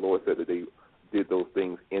 how the Lord said that they did those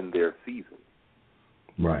things in their season.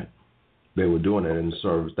 Right. They were doing it in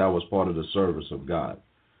service. That was part of the service of God.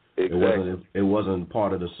 Exactly. It wasn't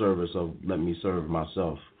part of the service of let me serve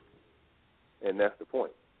myself. And that's the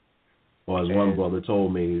point. Or as one brother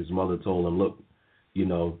told me, his mother told him, look,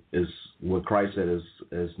 is what Christ said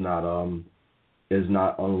is not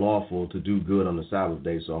unlawful to do good on the Sabbath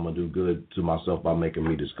day, so I'm gonna do good to myself by making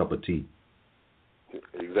me this cup of tea.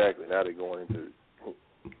 Exactly. Now they're going into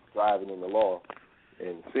driving in the law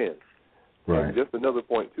and sin. Right. And just another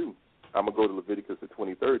point too. I'm gonna go to Leviticus the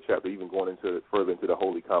 23rd chapter, even going into further into the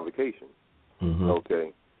Holy Convocation.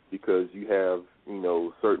 Okay. Because you have,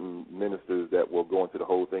 certain ministers that will go into the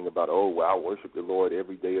whole thing about, I worship the Lord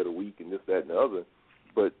every day of the week and this, that, and the other.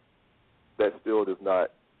 But that still does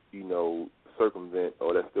not, circumvent,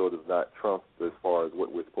 or that still does not trump as far as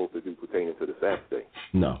what we're supposed to do pertaining to the Sabbath day.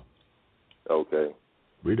 No. Okay.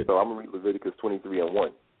 Read it. So I'm going to read Leviticus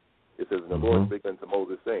 23:1. It says, and the Lord spake unto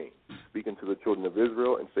Moses, saying, Speak unto the children of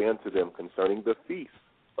Israel, and say unto them concerning the feasts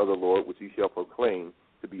of the Lord, which ye shall proclaim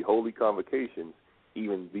to be holy convocations,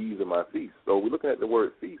 even these are my feasts. So we're looking at the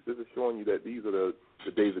word feast. This is showing you that these are the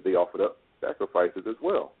days that they offered up sacrifices as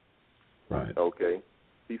well. Right. Okay.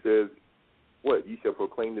 He says, what? Ye shall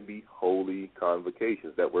proclaim to be holy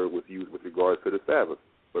convocations. That word was used with regards to the Sabbath.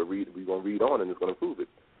 But we're going to read on, and it's going to prove it.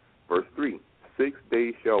 Verse 3, 6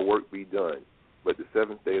 days shall work be done, but the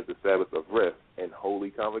seventh day is the Sabbath of rest and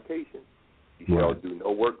holy convocation. Ye shall do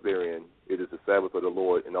no work therein. It is the Sabbath of the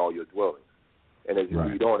Lord in all your dwellings. And as you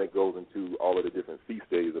read on, it goes into all of the different feast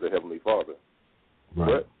days of the Heavenly Father.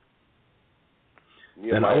 Right.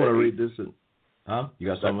 And I want to read this. You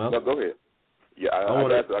got something else? No, go ahead. Yeah,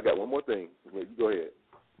 I got one more thing. You go ahead.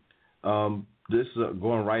 This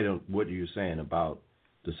going right on what you're saying about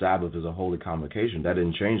the Sabbath is a holy convocation. That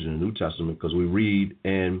didn't change in the New Testament, because we read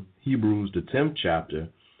in Hebrews, the 10th chapter,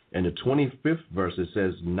 and the 25th verse, it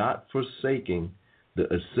says, not forsaking the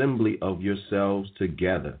assembly of yourselves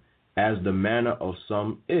together, as the manner of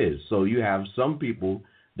some is. So you have some people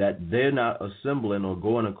that they're not assembling or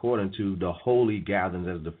going according to the holy gatherings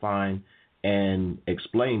as defined and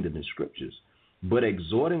explained in the scriptures, but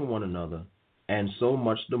exhorting one another, and so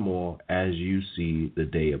much the more as you see the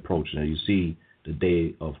day approaching, as you see the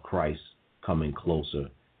day of Christ coming closer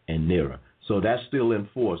and nearer. So that's still in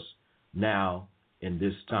force now in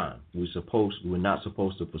this time. We're not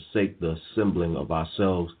supposed to forsake the assembling of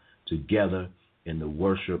ourselves together in the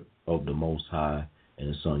worship of the Most High and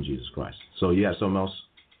His Son Jesus Christ. So you have something else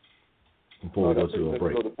before we go to a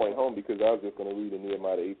break? Go to point home, because I was just going to read in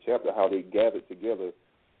Nehemiah the 8th chapter how they gathered together,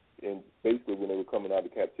 and basically when they were coming out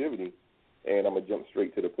of captivity. And I'm gonna jump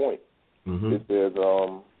straight to the point. It says,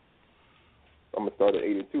 I'm gonna start at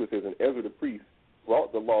 8 and 2. It says, and Ezra the priest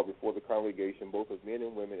brought the law before the congregation, both of men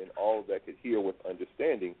and women, and all that could hear with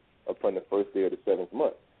understanding, upon the first day of the 7th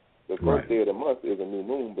month. The first day of the month is a new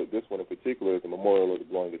moon, but this one in particular is the memorial of the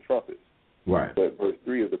blowing of the trumpets. Right. But verse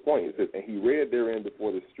 3 is the point. It says, and he read therein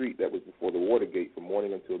before the street that was before the water gate from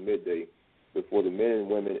morning until midday, before the men and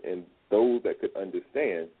women and those that could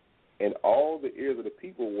understand, and all the ears of the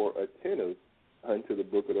people were attentive unto the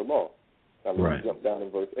book of the law. Now let's jump down in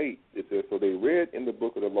verse 8. It says, so they read in the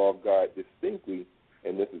book of the law of God distinctly,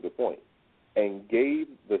 and this is the point, and gave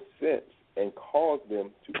the sense and caused them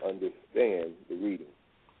to understand the reading.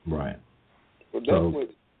 Right. So that's what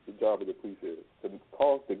the job of the priest is,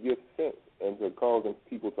 to give sense and to cause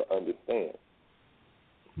people to understand,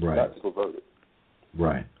 not to pervert it.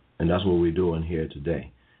 Right. And that's what we're doing here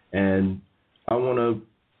today. And I want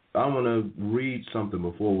to read something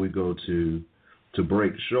before we go to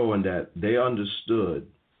break, showing that they understood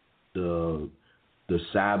the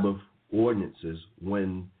Sabbath ordinances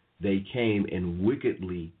when they came and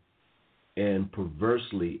wickedly and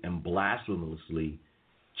perversely and blasphemously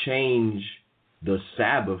changed the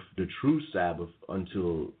Sabbath, the true Sabbath,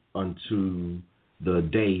 unto the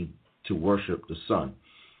day to worship the sun.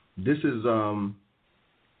 This is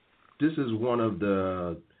one of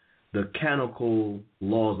the the canonical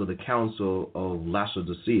laws of the Council of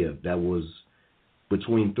Laodicea that was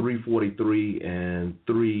between 343 and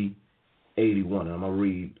 381. And I'm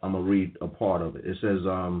gonna read a part of it. It says,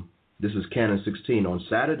 this is Canon 16. On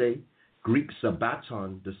Saturday, Greek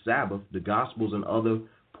Sabbaton, the Sabbath, the Gospels, and other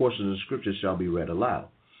portions of Scripture shall be read aloud.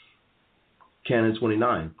 Canon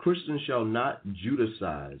 29. Christians shall not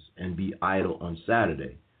Judaize and be idle on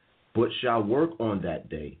Saturday, but shall work on that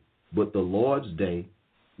day. But the Lord's day,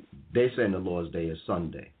 they say the Lord's day is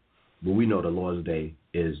Sunday, but we know the Lord's day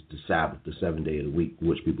is the Sabbath, the 7th day of the week,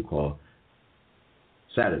 which people call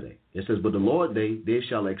Saturday. It says, but the Lord's day they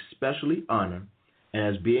shall especially honor,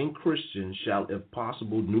 and as being Christians shall, if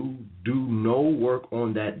possible, do no work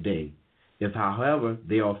on that day. If, however,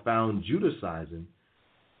 they are found Judaizing,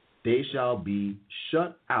 they shall be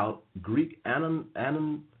shut out, Greek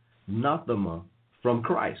anathema, from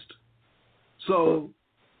Christ. So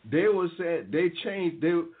they changed.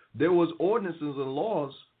 There was ordinances and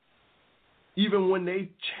laws, even when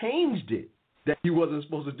they changed it, that he wasn't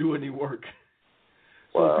supposed to do any work.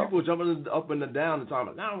 So people jumping up and down and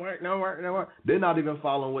talking about no work. They're not even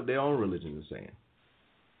following what their own religion is saying,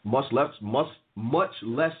 much less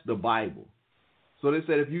the Bible. So they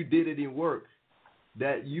said if you did any work,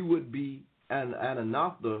 that you would be an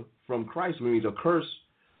anathema from Christ, which means a curse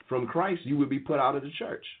from Christ. You would be put out of the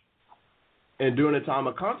church. And during the time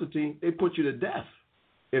of Constantine, they put you to death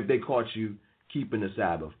if they caught you keeping the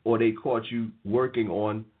Sabbath or they caught you working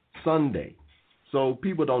on Sunday. So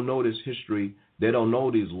people don't know this history. They don't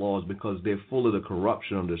know these laws because they're full of the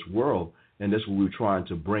corruption of this world. And that's what we're trying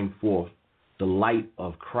to bring forth, the light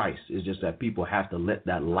of Christ. It's just that people have to let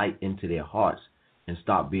that light into their hearts and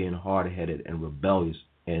stop being hard-headed and rebellious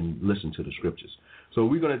and listen to the Scriptures. So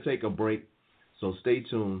we're going to take a break. So stay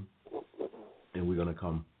tuned, and we're going to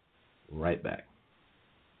come right back.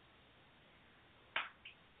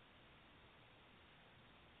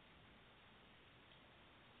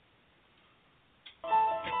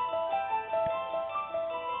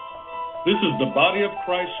 This is the Body of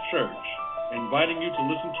Christ Church, inviting you to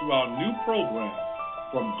listen to our new program,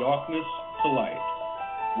 From Darkness to Light,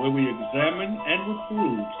 where we examine and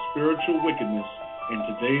reprove spiritual wickedness in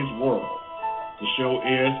today's world. The show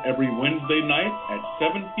airs every Wednesday night at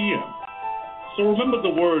 7 p.m. So remember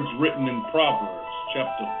the words written in Proverbs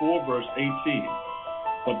chapter 4, verse 18.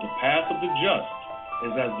 But the path of the just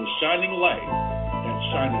is as the shining light that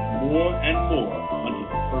shineth more and more unto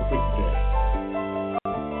the perfect day.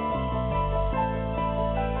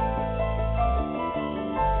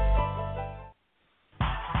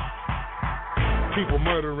 People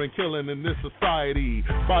murdering, killing in this society.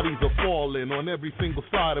 Bodies are falling on every single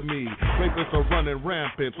side of me. Rapists are running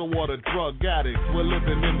rampant, so are the drug addicts. We're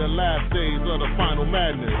living in the last days of the final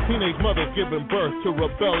madness. Teenage mothers giving birth to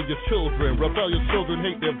rebellious children. Rebellious children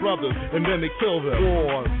hate their brothers, and then they kill them.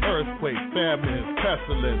 Wars, earthquakes, famines,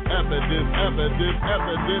 pestilence, evidence.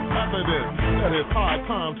 That it's high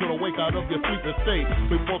time to awake out of your sleeping state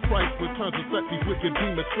before Christ returns to set these wicked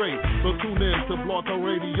demons straight. So tune in to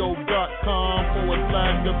blogtalkradio.com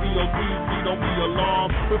 /WOTC, don't be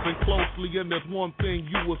alarmed. Listen closely, and there's one thing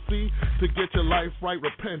you will see. To get your life right,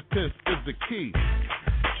 repentance is the key.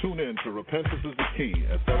 Tune in to Repentance is the Key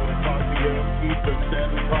at 7 o'clock p.m. Eastern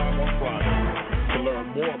Standard Time on Friday to learn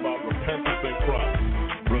more about repentance in Christ.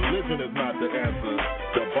 Religion is not the answer.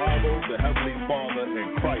 The Bible, the Heavenly Father,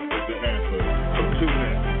 and Christ is the answer. So tune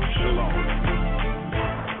in. Shalom.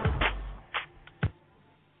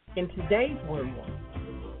 In today's world,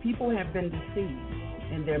 people have been deceived,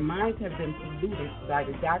 and their minds have been polluted by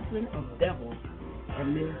the doctrine of devils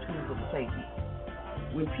and many tools of Satan.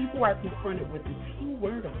 When people are confronted with the true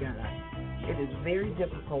word of God, it is very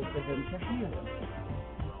difficult for them to handle.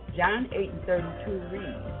 John 8:32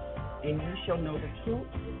 reads, "And you shall know the truth,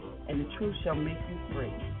 and the truth shall make you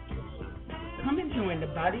free." Come and join the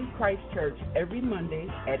Body of Christ Church every Monday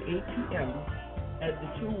at 8 p.m. as the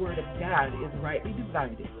true word of God is rightly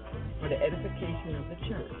divided for the edification of the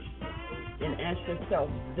church. And ask yourself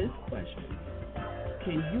this question: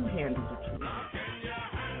 can you handle the truth?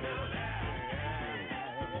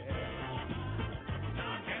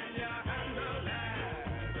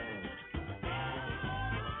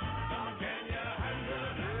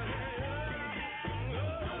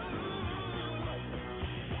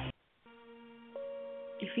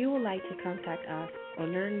 If you would like to contact us or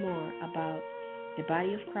learn more about the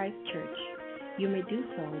Body of Christ Church, you may do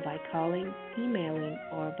so by calling, emailing,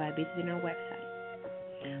 or by visiting our website.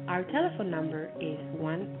 Our telephone number is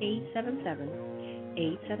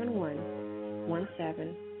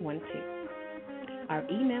 1-877-871-1712. Our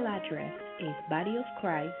email address is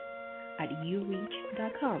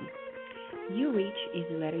bodyofchrist@ureach.com. UREACH is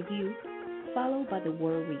the letter U, followed by the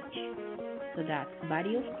word reach. So that's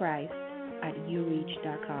Body of Christ at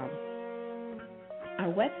ureach.com.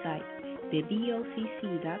 Our website,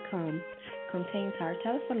 thebocc.com, contains our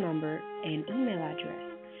telephone number and email address,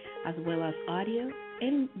 as well as audio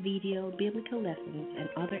and video biblical lessons and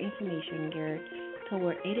other information geared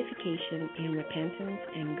toward edification in repentance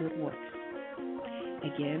and good works.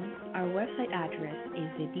 Again, our website address is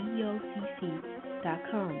thebocc.com,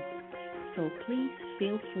 so please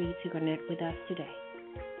feel free to connect with us today.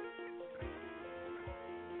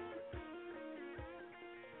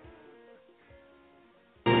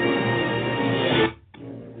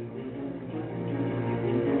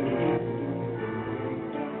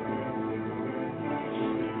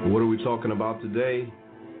 What are we talking about today?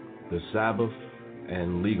 The Sabbath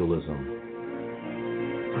and legalism.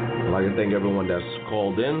 I'd like to thank everyone that's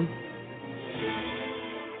called in,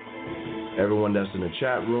 everyone that's in the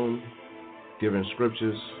chat room, giving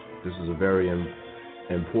scriptures. This is a very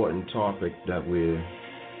important topic that we're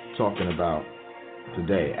talking about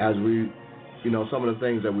today. As we, some of the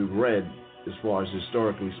things that we've read, as far as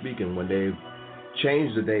historically speaking, when they've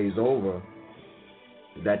changed the days over,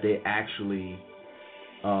 that they actually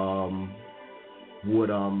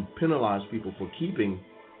would penalize people for keeping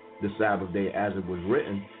the Sabbath day as it was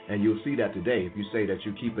written. And you'll see that today. If you say that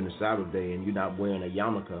you're keeping the Sabbath day and you're not wearing a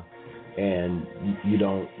yarmulke and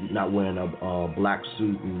you're not wearing a black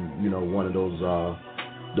suit and one of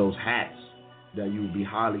those hats, that you would be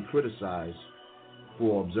highly criticized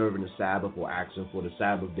for observing the Sabbath or asking for the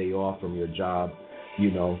Sabbath day off from your job, and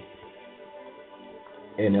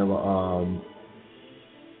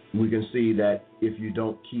we can see that if you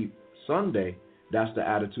don't keep Sunday, that's the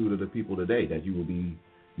attitude of the people today, that you will be,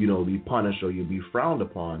 be punished or you'll be frowned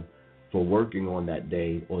upon for working on that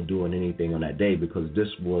day or doing anything on that day, because this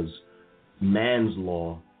was man's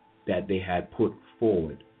law that they had put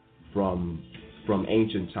forward from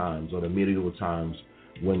ancient times or the medieval times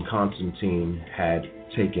when Constantine had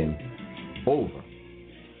taken over.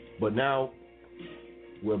 But now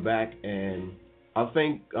we're back, and I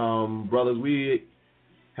think, brothers, we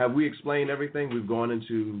explained everything. We've gone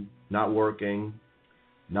into not working,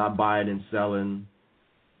 not buying and selling,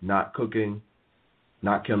 not cooking,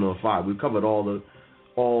 not kindling a fire. We've covered all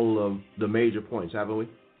of the major points, haven't we?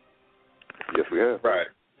 Yes, we have. Right.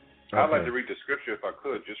 Okay. I'd like to read the scripture if I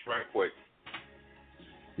could, just right quick.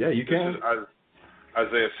 Yeah, you can. This is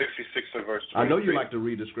Isaiah 66 and verse 23. I know you like to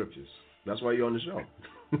read the scriptures. That's why you're on the show.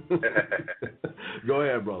 Go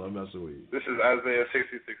ahead, brother. I'm messing with you. This is Isaiah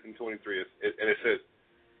 66 and 23, and it says,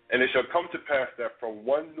 "And it shall come to pass that from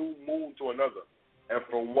one new moon to another, and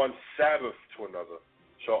from one Sabbath to another,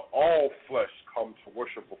 shall all flesh come to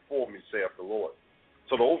worship before me, saith the Lord."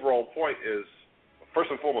 So the overall point is, first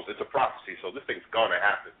and foremost, it's a prophecy, so this thing's going to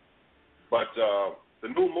happen. But the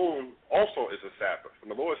new moon also is a Sabbath. When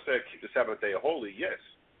the Lord said, keep the Sabbath day holy, yes,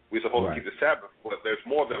 we're supposed to keep the Sabbath, but there's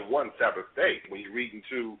more than one Sabbath day. When you read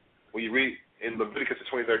in Leviticus, the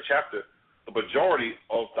 23rd chapter, the majority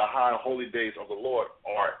of the high holy days of the Lord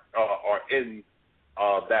are in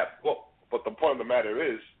that book. But the point of the matter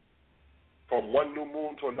is, from one new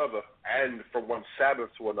moon to another, and from one Sabbath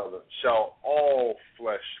to another, shall all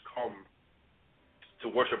flesh come to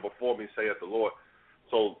worship before me, saith the Lord.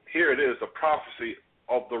 So here it is, a prophecy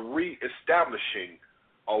of the reestablishing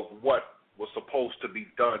of what was supposed to be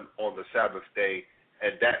done on the Sabbath day,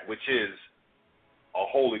 and that which is a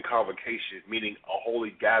holy convocation, meaning a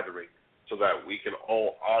holy gathering, so that we can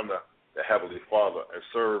all honor the Heavenly Father and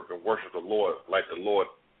serve and worship the Lord like the Lord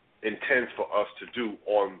intends for us to do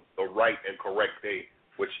on the right and correct day,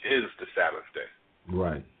 which is the Sabbath day.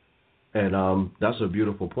 Right. And that's a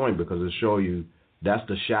beautiful point, because it shows you that's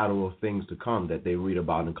the shadow of things to come that they read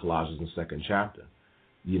about in Colossians, the 2nd chapter.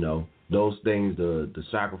 Those things, the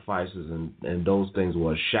sacrifices and those things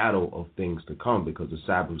were a shadow of things to come, because the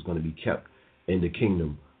Sabbath is going to be kept in the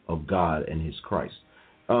kingdom of God and his Christ.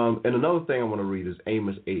 And another thing I want to read is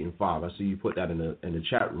Amos 8 and 5. I see you put that in the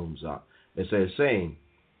chat rooms. It says, saying,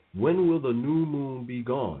 when will the new moon be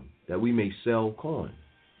gone, that we may sell corn,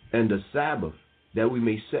 and the Sabbath, that we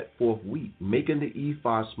may set forth wheat, making the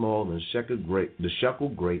ephah small and the shekel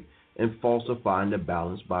great, and falsifying the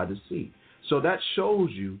balance by deceit. So that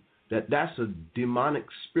shows you that that's a demonic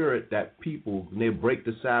spirit that people, when they break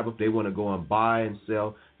the Sabbath, they want to go and buy and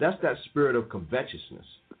sell. That's that spirit of covetousness.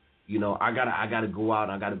 I gotta go out.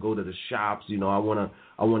 I gotta go to the shops. I wanna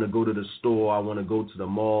go to the store. I wanna go to the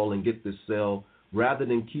mall and get this sale, rather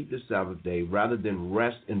than keep the Sabbath day, rather than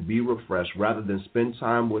rest and be refreshed, rather than spend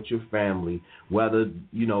time with your family, whether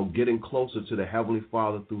getting closer to the Heavenly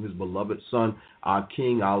Father through his beloved Son, our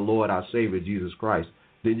King, our Lord, our Savior, Jesus Christ.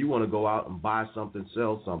 then you want to go out and buy something,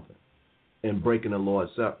 sell something, and breaking the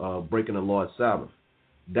Lord's Sabbath.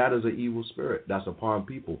 That is an evil spirit that's upon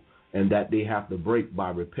people, and that they have to break by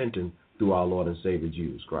repenting through our Lord and Savior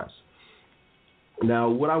Jesus Christ. Now,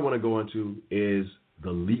 what I want to go into is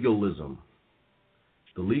the legalism.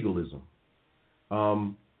 The legalism.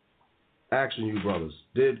 Asking you, brothers,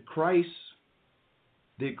 did Christ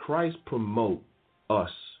promote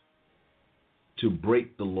us to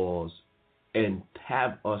break the laws and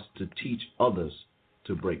have us to teach others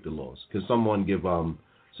to break the laws? Can someone give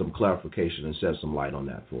some clarification and shed some light on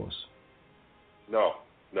that for us? No.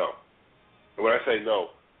 And when I say no,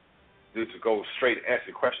 to go straight and answer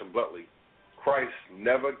the question bluntly, Christ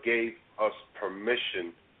never gave us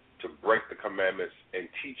permission to break the commandments and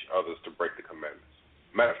teach others to break the commandments.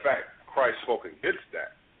 Matter of fact, Christ spoke against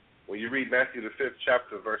that. When you read Matthew the 5th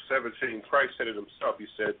chapter, verse 17, Christ said it himself. He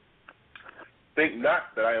said, "Think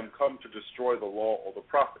not that I am come to destroy the law or the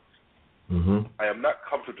prophets. Mm-hmm. I am not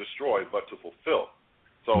come to destroy, but to fulfill."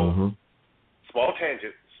 So, small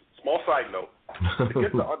tangent, small side note. To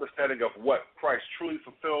get the understanding of what Christ truly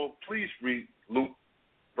fulfilled, please read Luke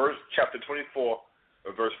chapter 24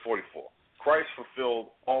 and verse 44. Christ fulfilled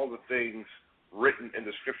all the things written in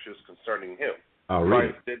the scriptures concerning him.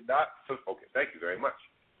 Christ did not. Okay, thank you very much.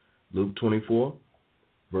 Luke 24,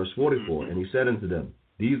 verse 44. And he said unto them,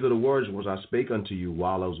 "These are the words which I spake unto you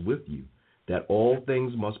while I was with you, that all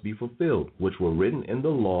things must be fulfilled, which were written in the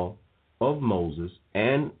law of Moses,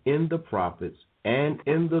 and in the prophets, and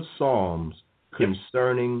in the Psalms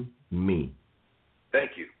concerning me."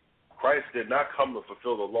 Thank you. Christ did not come to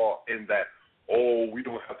fulfill the law in that, we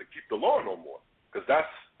don't have to keep the law no more. Because that's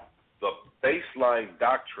the baseline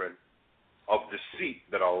doctrine of deceit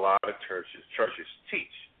that a lot of churches teach.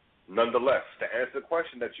 Nonetheless, to answer the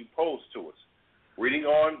question that you posed to us, reading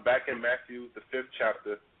on back in Matthew the 5th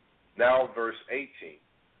chapter, now verse 18.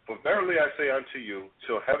 "For verily I say unto you,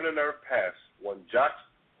 till heaven and earth pass, one jot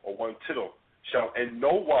or one tittle shall in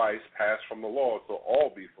no wise pass from the law till all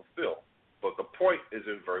be fulfilled." But the point is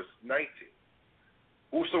in verse 19.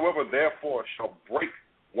 "Whosoever therefore shall break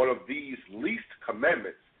one of these least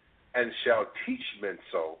commandments and shall teach men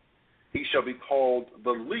so, he shall be called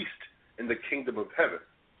the least in the kingdom of heaven.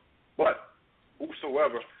 But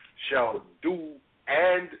whosoever shall do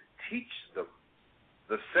and teach them,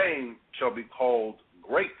 the same shall be called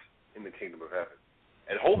great in the kingdom of heaven."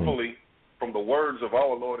 And hopefully, from the words of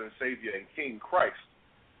our Lord and Savior and King Christ,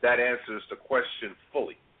 that answers the question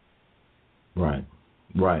fully. Right.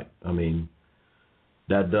 I mean,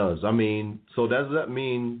 that does. I mean, so does that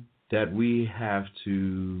mean that we have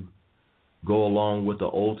to go along with the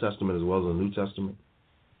Old Testament as well as the New Testament?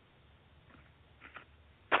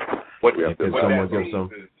 What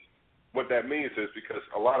that means is because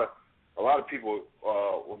a lot of people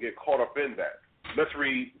will get caught up in that. Let's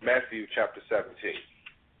read Matthew chapter 17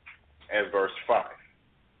 and verse 5.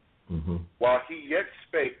 Mm-hmm. "While he yet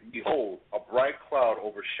spake, behold, a bright cloud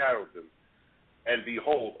overshadowed them. And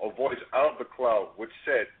behold, a voice out of the cloud which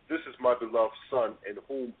said, This is my beloved Son, in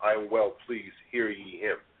whom I am well pleased. Hear ye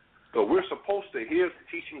him." So we're supposed to hear the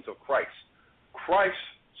teachings of Christ. Christ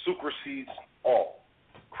supersedes all.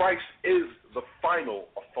 Christ is the final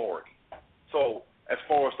authority. So as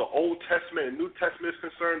far as the Old Testament and New Testament is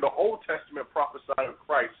concerned, the Old Testament prophesied of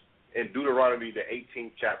Christ in Deuteronomy, the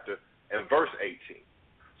 18th chapter, and verse 18.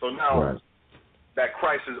 So now that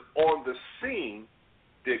Christ is on the scene,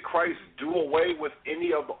 did Christ do away with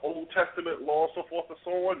any of the Old Testament laws, so forth and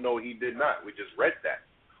so on? No, he did not. We just read that.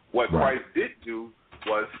 What Christ did do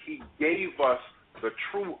was he gave us the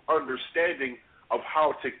true understanding of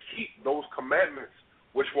how to keep those commandments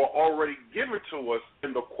which were already given to us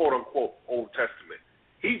in the quote-unquote Old Testament.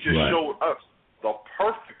 He just showed us the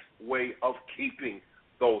perfect way of keeping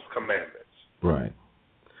those commandments. Right.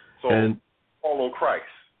 So follow Christ.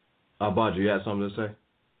 Abad, you had something to say?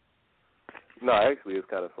 No, actually, it's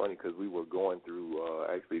kind of funny because we were going through,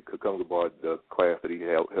 Kakungabad, the class that he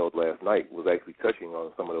held last night, was actually touching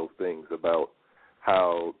on some of those things about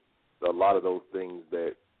how a lot of those things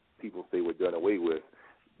that people say were done away with,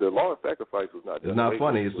 the law of sacrifice was not done away with. It's not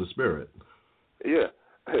funny, it's the spirit. Yeah.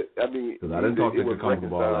 I mean, because I didn't talk to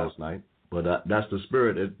Kakungabad last night, but that's the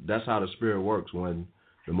spirit. That's how the spirit works. When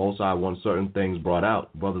the Most High wants certain things brought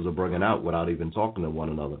out, brothers are bringing out without even talking to one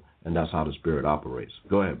another, and that's how the spirit operates.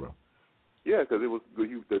 Go ahead, bro. Yeah, because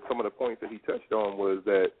some of the points that he touched on was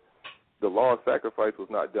that the law of sacrifice was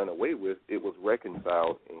not done away with. It was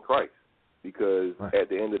reconciled in Christ. Because at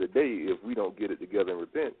the end of the day, if we don't get it together and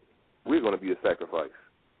repent, we're going to be a sacrifice.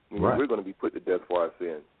 We're going to be put to death for our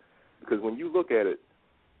sins. Because when you look at it,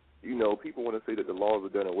 people want to say that the laws are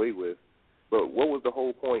done away with. But what was the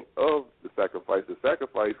whole point of the sacrifice? The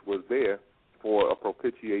sacrifice was there for a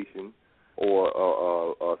propitiation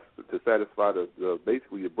or to satisfy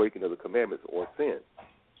basically the breaking of the commandments or sin.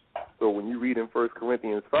 So when you read in 1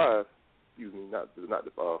 Corinthians 5, not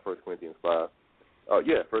 1 Corinthians 5,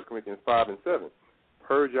 1 Corinthians 5 and 7,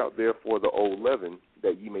 purge out therefore the old leaven,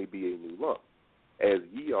 that ye may be a new lump, as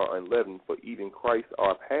ye are unleavened, for even Christ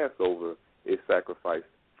our Passover is sacrificed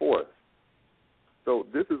for us. So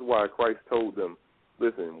this is why Christ told them,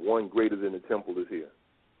 listen, one greater than the temple is here.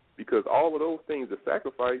 Because all of those things, the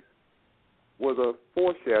sacrifice was a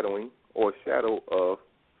foreshadowing or shadow of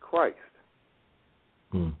Christ.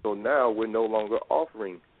 So now we're no longer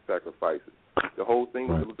offering sacrifices. The whole thing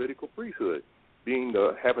was the Levitical priesthood, having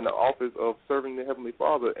the office of serving the Heavenly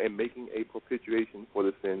Father and making a propitiation for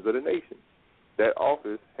the sins of the nation. That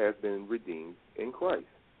office has been redeemed in Christ.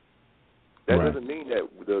 That doesn't mean that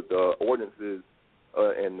the ordinances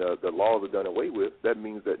and the laws are done away with. That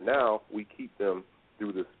means that now we keep them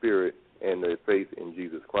through the Spirit and the faith in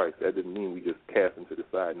Jesus Christ. That doesn't mean we just cast them to the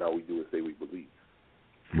side. Now we do and say we believe.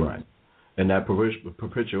 Right. And that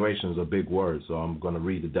perpetuation is a big word, so I'm going to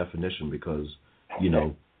read the definition because,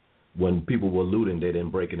 when people were looting, they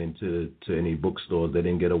didn't break it into any bookstores. They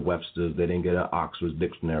didn't get a Webster's. They didn't get an Oxford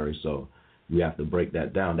dictionary, so we have to break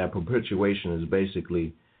that down. That perpetuation is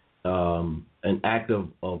basically an act of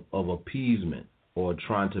appeasement or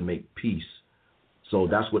trying to make peace. So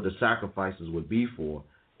that's what the sacrifices would be for.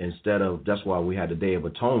 That's why we had the Day of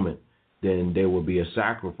Atonement, then there would be a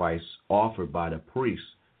sacrifice offered by the priest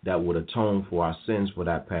that would atone for our sins for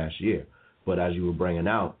that past year. But as you were bringing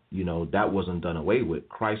out, that wasn't done away with.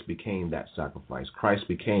 Christ became that sacrifice. Christ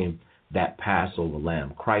became that Passover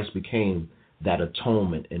lamb. Christ became that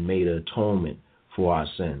atonement and made an atonement for our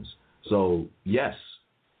sins. So, yes,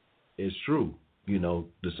 it's true.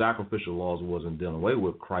 The sacrificial laws wasn't done away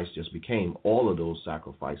with. Christ just became all of those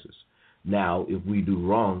sacrifices. Now, if we do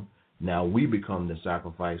wrong, now we become the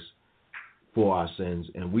sacrifice for our sins,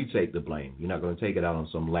 and we take the blame. You're not going to take it out on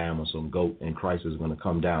some lamb or some goat, and Christ is going to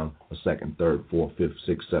come down a second, third, fourth, fifth,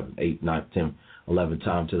 sixth, seventh, eighth, ninth, 10th, 11th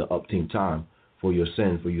time to the upteenth time for your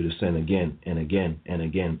sin, for you to sin again and again and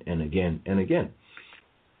again and again and again.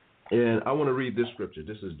 And I want to read this scripture.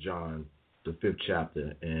 This is John, the 5th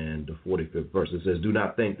chapter and the 45th verse. It says, do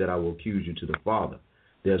not think that I will accuse you to the Father.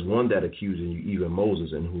 There's one that accuses you, even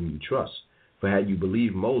Moses, in whom you trust. For had you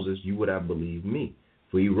believed Moses, you would have believed me,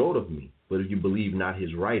 for he wrote of me. But if you believe not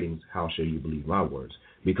his writings, how shall you believe my words?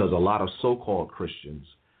 Because a lot of so-called Christians,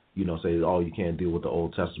 say, oh, you can't deal with the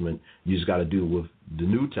Old Testament. You just got to deal with the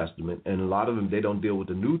New Testament. And a lot of them, they don't deal with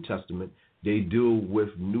the New Testament. They deal with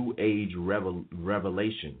New Age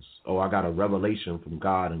revelations. Oh, I got a revelation from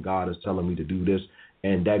God, and God is telling me to do this.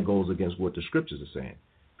 And that goes against what the scriptures are saying.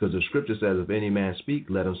 Because the scripture says, if any man speak,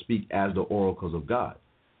 let him speak as the oracles of God.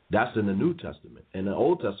 That's in the New Testament. In the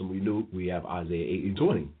Old Testament, we have Isaiah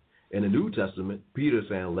 8:20. In the New Testament, Peter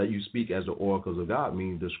saying, let you speak as the oracles of God,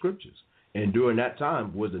 means the scriptures. And during that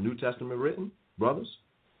time, was the New Testament written, brothers?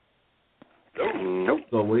 Nope.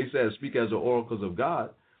 So when he says speak as the oracles of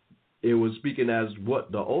God, it was speaking as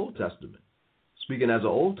what? The Old Testament. Speaking as the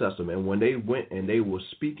Old Testament. And when they went and they were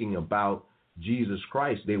speaking about Jesus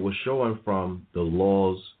Christ, they were showing from the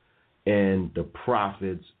laws and the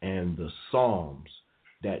prophets and the Psalms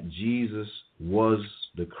that Jesus was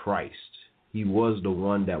the Christ. He was the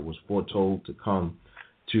one that was foretold to come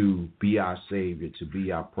to be our Savior, to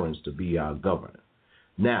be our Prince, to be our Governor.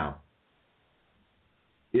 Now,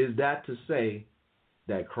 is that to say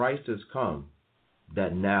that Christ has come,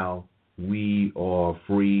 that now we are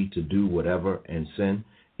free to do whatever and sin,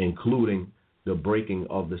 including the breaking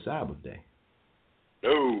of the Sabbath day?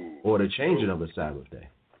 No. Or the changing of the Sabbath day?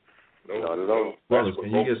 No. Brothers,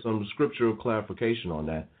 can you get some scriptural clarification on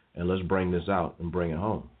that, and let's bring this out and bring it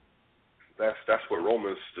home? That's what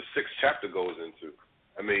Romans, the 6th chapter, goes into.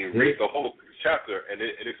 I mean, read the whole chapter, and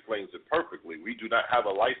it explains it perfectly. We do not have a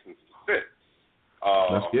license to sin.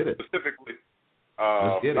 Let's get it. Specifically,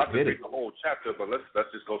 let's get not it. to read the whole chapter, but let's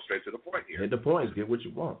just go straight to the point here. Hit the points. Get what you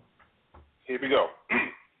want. Here we go.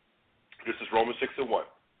 This is Romans 6:1.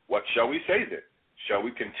 What shall we say then? Shall we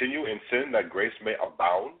continue in sin that grace may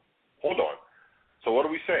abound? Hold on. So what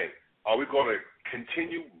are we saying? Are we going to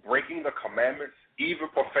continue breaking the commandments, even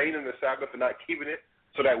profaning the Sabbath and not keeping it,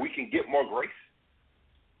 so that we can get more grace?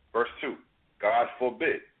 Verse 2, God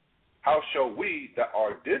forbid. How shall we that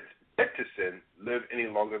are dead to sin live any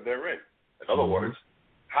longer therein? In other words,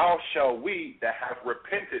 how shall we that have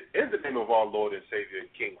repented in the name of our Lord and Savior and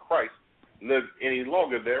King Christ live any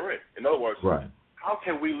longer therein? In other words, how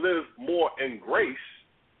can we live more in grace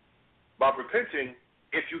by repenting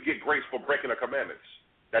if you get grace for breaking the commandments?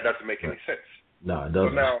 That doesn't make any sense. No, it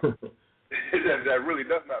doesn't. So now, that really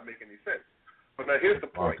does not make any sense. But now here's the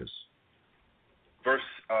point. Marcus. Verse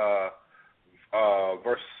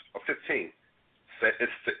 15,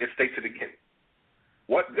 it states it again.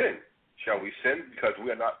 What then? Shall we sin because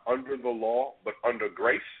we are not under the law but under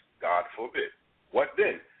grace? God forbid. What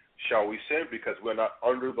then? Shall we sin because we are not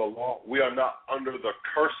under the law? We are not under the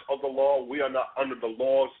curse of the law. We are not under the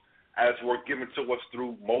laws as were given to us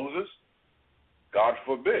through Moses. God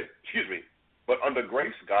forbid. Excuse me. But under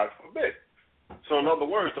grace, God forbid. So in other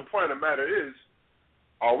words, the point of the matter is,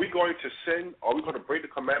 are we going to sin? Are we going to break the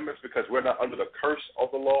commandments because we're not under the curse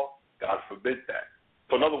of the law? God forbid that.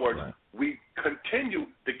 So in other words, we continue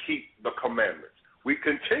to keep the commandments. We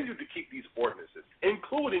continue to keep these ordinances,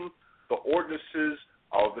 including the ordinances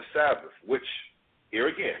of the Sabbath, which, here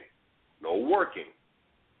again, no working,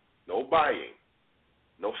 no buying,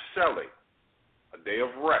 no selling, a day of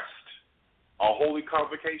rest, a holy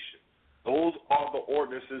convocation. Those are the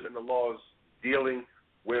ordinances and the laws dealing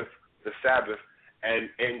with the Sabbath. And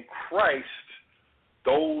in Christ,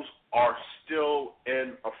 those are still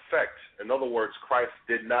in effect. In other words, Christ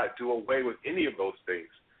did not do away with any of those things,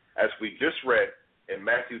 as we just read in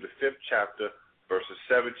Matthew, the 5th chapter, verses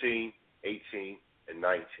 17, 18, and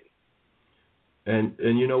 19.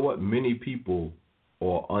 And you know what? Many people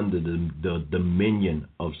are under the dominion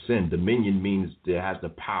of sin. Dominion means it has the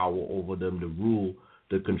power over them, the rule,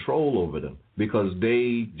 the control over them, because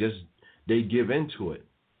they give into it.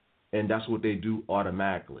 And that's what they do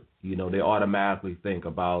automatically. You know, they automatically think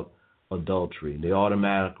about adultery. They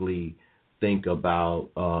automatically think about,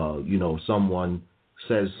 someone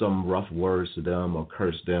says some rough words to them or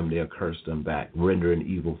curse them, they'll curse them back, rendering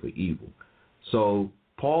evil for evil. So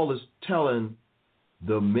Paul is telling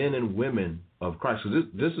the men and women of Christ, because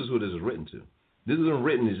this is who this is written to. This isn't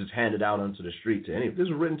written as just handed out onto the street to anyone. This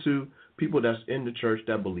is written to people that's in the church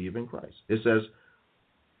that believe in Christ. It says,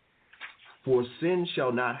 for sin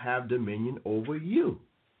shall not have dominion over you,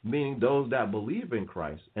 meaning those that believe in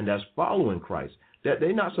Christ and that's following Christ, that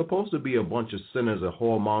they're not supposed to be a bunch of sinners or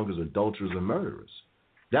whoremongers, adulterers, and murderers.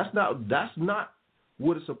 That's not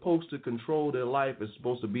what is supposed to control their life. It's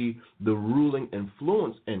supposed to be the ruling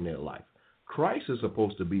influence in their life. Christ is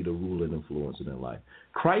supposed to be the ruling influence in their life.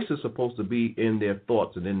 Christ is supposed to be in their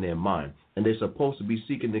thoughts and in their mind, and they're supposed to be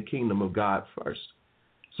seeking the kingdom of God first.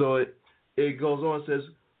 So it goes on and says,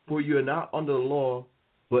 for you are not under the law,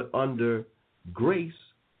 but under grace.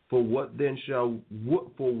 For what then shall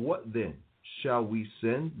we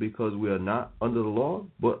sin because we are not under the law,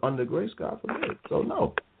 but under grace? God forbid. So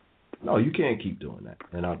no, you can't keep doing that.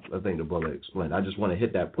 And I think the brother explained. I just want to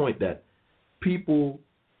hit that point that people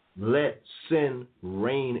let sin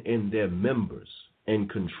reign in their members and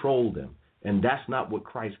control them, and that's not what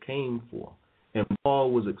Christ came for. And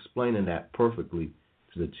Paul was explaining that perfectly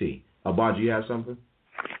to the T. Abad, you have something?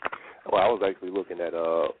 Well, I was actually looking at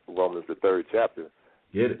Romans, the 3rd chapter,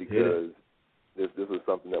 because this was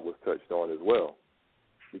something that was touched on as well.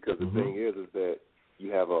 Because the thing is that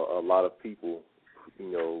you have a lot of people,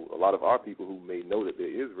 a lot of our people who may know that they're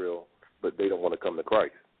Israel, but they don't want to come to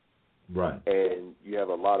Christ. Right. And you have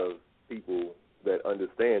a lot of people that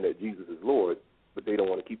understand that Jesus is Lord, but they don't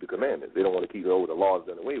want to keep the commandments. They don't want to keep the laws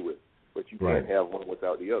done away with. But you can't have one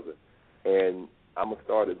without the other. And I'm going to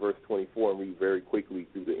start at verse 24 and read very quickly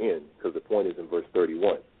through the end, because the point is in verse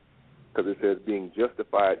 31. Because it says, being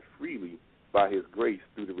justified freely by his grace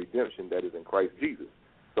through the redemption that is in Christ Jesus.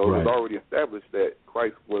 So it was already established that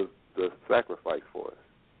Christ was the sacrifice for us.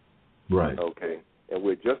 Right. Okay. And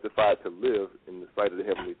we're justified to live in the sight of the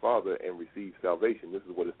Heavenly Father and receive salvation. This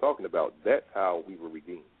is what it's talking about. That's how we were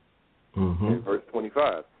redeemed. In verse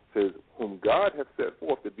 25 says, whom God hath set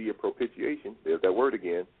forth to be a propitiation, there's that word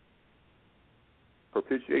again,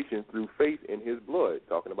 propitiation through faith in his blood,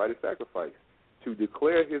 talking about his sacrifice, to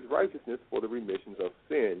declare his righteousness for the remissions of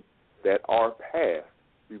sin that are past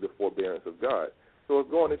through the forbearance of God. So it's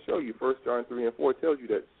going to show you, 1 John 3 and 4 tells you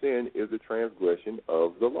that sin is a transgression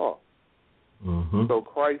of the law. So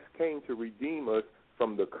Christ came to redeem us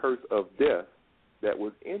from the curse of death that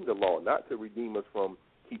was in the law, not to redeem us from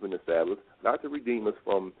keeping the Sabbath, not to redeem us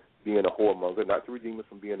from being a whoremonger, not to redeem us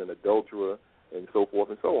from being an adulterer, and so forth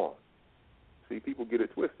and so on. See, people get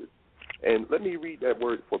it twisted. And let me read that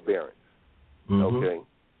word forbearance. Okay?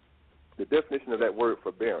 The definition of that word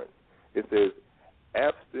forbearance, it says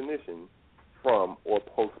abstention from or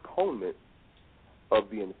postponement of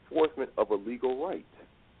the enforcement of a legal right.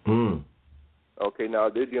 Okay, now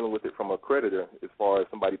they're dealing with it from a creditor as far as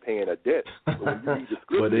somebody paying a debt. But when you read the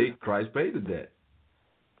scripture, but Christ paid the debt.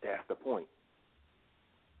 That's the point.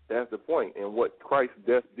 That's the point. And what Christ's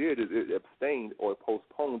death did is it abstained or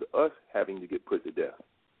postponed us having to get put to death.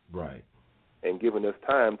 Right. And giving us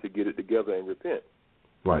time to get it together and repent.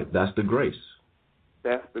 Right. That's the grace.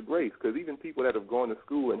 That's the grace. Because even people that have gone to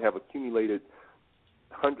school and have accumulated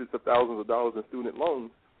hundreds of thousands of dollars in student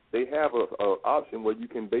loans, they have a option where you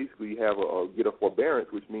can basically have get a forbearance,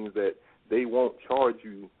 which means that they won't charge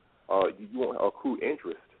you, you won't accrue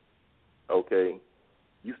interest. Okay?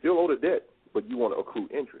 You still owe the debt, but you want to accrue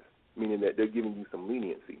interest, meaning that they're giving you some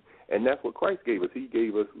leniency. And that's what Christ gave us. He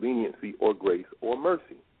gave us leniency or grace or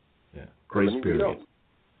mercy. Yeah, grace period.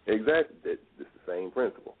 Exactly. It's the same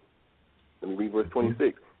principle. Let me read verse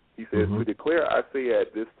 26. He says, to declare, I say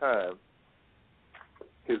at this time,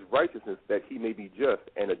 his righteousness, that he may be just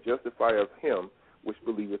and a justifier of him which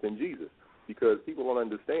believeth in Jesus. Because people don't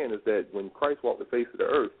understand is that when Christ walked the face of the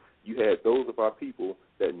earth, you had those of our people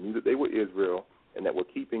that knew that they were Israel and that were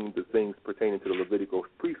keeping the things pertaining to the Levitical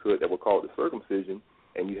priesthood that were called the circumcision,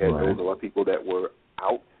 and you had those of our people that were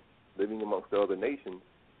out living amongst the other nations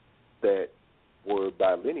that were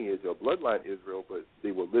by lineage or bloodline Israel, but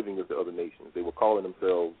they were living as the other nations. They were calling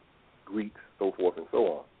themselves Greeks, so forth and so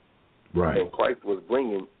on. Right. And Christ was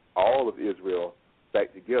bringing all of Israel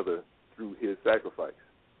back together through his sacrifice.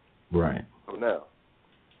 Right. So now,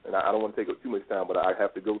 and I don't want to take up too much time, but I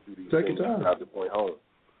have to go through these things to drive the point home.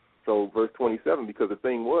 So verse 27, because the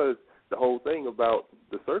thing was, the whole thing about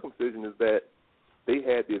the circumcision is that they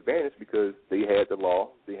had the advantage because they had the law,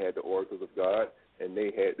 they had the oracles of God, and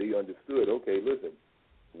they understood, okay, listen,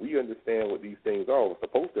 we understand what these things are, we're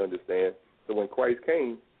supposed to understand, so when Christ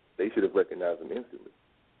came, they should have recognized him instantly.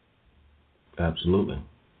 Absolutely.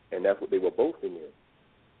 And that's what they were boasting in.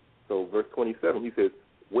 So verse 27, he says,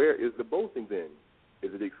 where is the boasting then?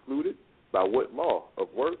 Is it excluded? By what law? Of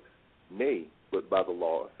works? Nay, but by the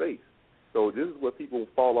law of faith. So this is where people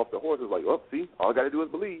fall off the horses like, oh, see, all I got to do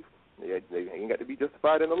is believe. They ain't got to be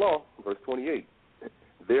justified in the law. Verse 28,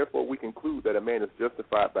 therefore we conclude that a man is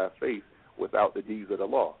justified by faith without the deeds of the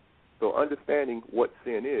law. So understanding what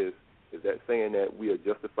sin is that saying that we are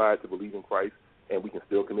justified to believe in Christ and we can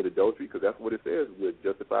still commit adultery, because that's what it says. We're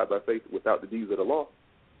justified by faith without the deeds of the law.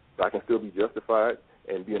 So I can still be justified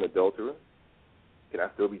and be an adulterer. Can I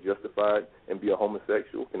still be justified and be a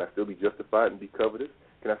homosexual? Can I still be justified and be covetous?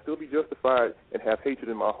 Can I still be justified and have hatred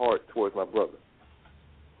in my heart towards my brother?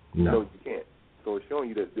 No, you can't. So it's showing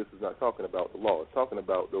you that this is not talking about the law. It's talking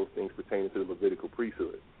about those things pertaining to the Levitical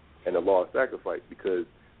priesthood and the law of sacrifice, because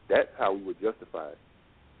that's how we were justified.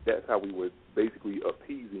 That's how we were basically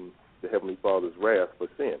appeasing the Heavenly Father's wrath for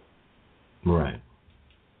sin. Right.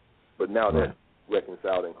 But now that's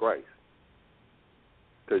reconciled in Christ.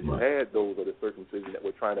 Because you had those of the circumcision that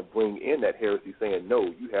were trying to bring in that heresy, saying, no,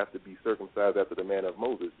 you have to be circumcised after the manner of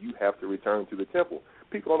Moses. You have to return to the temple.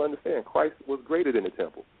 People don't understand. Christ was greater than the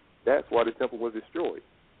temple. That's why the temple was destroyed.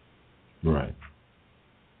 Right.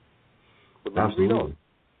 But absolutely.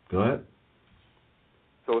 Go ahead.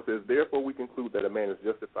 So it says, therefore we conclude that a man is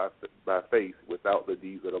justified by faith without the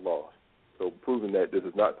deeds of the law. So proving that this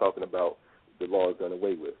is not talking about the law is done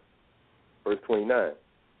away with. Verse 29,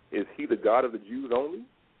 is he the God of the Jews only?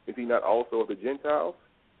 Is he not also of the Gentiles?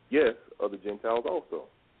 Yes, of the Gentiles also.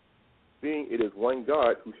 Seeing it is one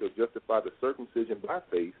God who shall justify the circumcision by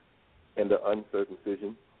faith and the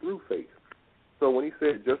uncircumcision through faith. So when he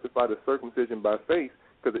said justify the circumcision by faith,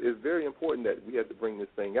 because it's very important that we have to bring this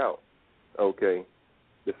thing out, okay,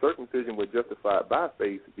 the circumcision was justified by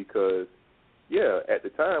faith because, at the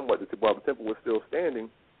time while the temple was still standing,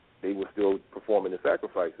 they were still performing the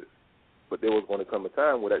sacrifices. But there was going to come a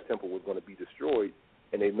time where that temple was going to be destroyed,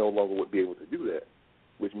 and they no longer would be able to do that,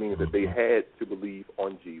 which means that they had to believe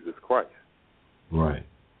on Jesus Christ. Right.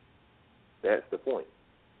 That's the point.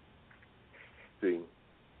 See,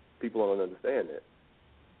 people don't understand that.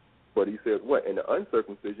 But he says what? And the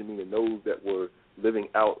uncircumcision, meaning those that were living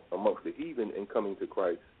out amongst the heathen and coming to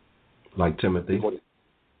Christ. Like Timothy.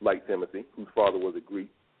 Like Timothy, whose father was a Greek.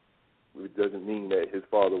 It doesn't mean that his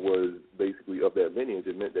father was basically of that lineage.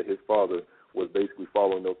 It meant that his father was basically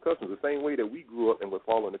following those customs, the same way that we grew up and were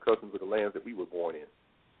following the customs of the lands that we were born in.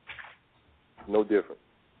 No different.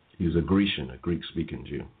 He was a Grecian, a Greek-speaking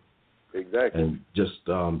Jew. Exactly. And just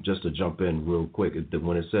to jump in real quick,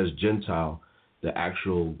 when it says Gentile, the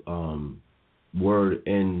actual word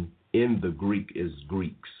in the Greek is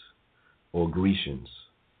Greeks or Grecians.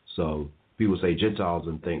 So people say Gentiles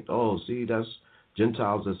and think, oh, see, that's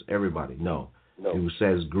Gentiles, that's everybody. No. It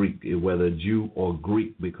says Greek, whether Jew or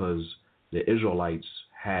Greek, because the Israelites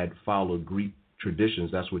had followed Greek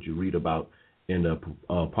traditions. That's what you read about in the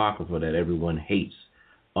Apocrypha that everyone hates.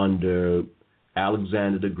 Under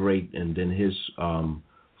Alexander the Great, and then his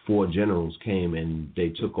 4 generals came and they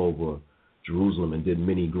took over Jerusalem and did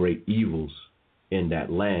many great evils in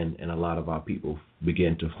that land, and a lot of our people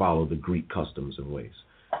begin to follow the Greek customs and ways.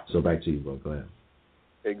 So back to you, bro. Go ahead.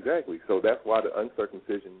 Exactly. So that's why the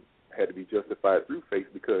uncircumcision had to be justified through faith,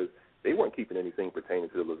 because they weren't keeping anything pertaining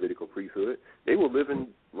to the Levitical priesthood. They were living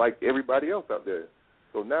like everybody else out there.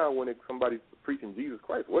 So now when somebody's preaching Jesus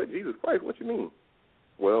Christ, what Jesus Christ? What you mean?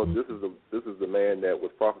 Well, this is the man that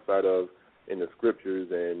was prophesied of in the scriptures,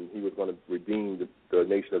 and he was going to redeem the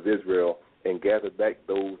nation of Israel and gather back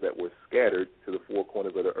those that were scattered to the four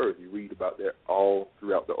corners of the earth. You read about that all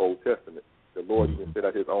throughout the Old Testament. The Lord even said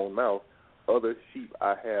out his own mouth, "Other sheep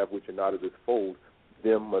I have which are not of this fold,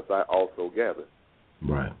 them must I also gather."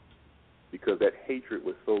 Right. Because that hatred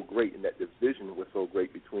was so great and that division was so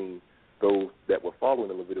great between those that were following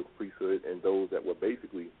the Levitical priesthood and those that were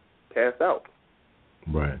basically cast out.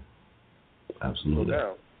 Right. Absolutely. So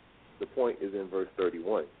now, the point is in verse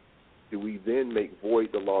 31. Do we then make void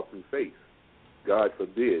the law through faith? God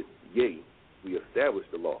forbid. Yea, we establish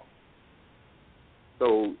the law.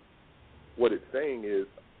 So what it's saying is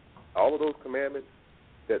all of those commandments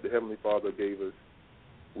that the Heavenly Father gave us,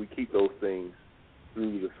 we keep those things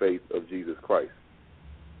through the faith of Jesus Christ.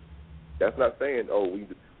 That's not saying,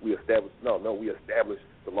 we established, we established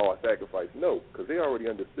the law of sacrifice. No, because they already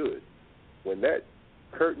understood. When that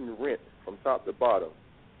curtain rent from top to bottom,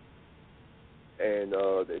 and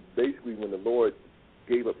basically when the Lord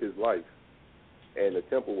gave up his life and the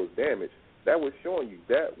temple was damaged, that was showing you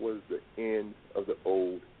that was the end of the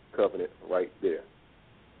old covenant right there.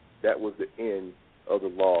 That was the end of the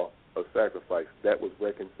law of sacrifice. That was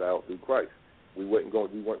reconciled through Christ. We weren't going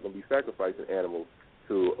to be sacrificing animals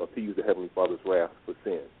to appease the Heavenly Father's wrath for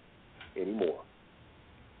sin anymore.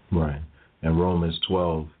 Right. And Romans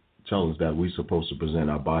 12 tells us that we're supposed to present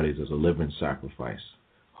our bodies as a living sacrifice,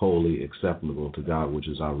 holy, acceptable to God, which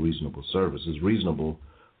is our reasonable service. It's reasonable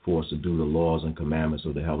for us to do the laws and commandments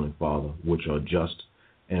of the Heavenly Father, which are just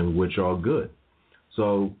and which are good.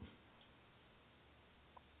 So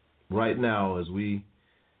right now, as we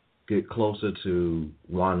get closer to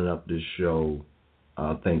winding up this show,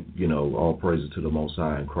 I think, all praises to the Most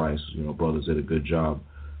High in Christ. Brothers did a good job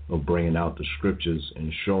of bringing out the scriptures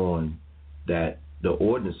and showing that the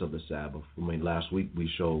ordinance of the Sabbath. Last week we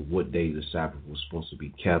showed what day the Sabbath was supposed to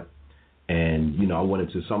be kept. And, I went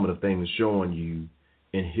into some of the things showing you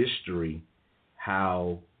in history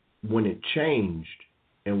how when it changed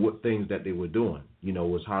and what things that they were doing,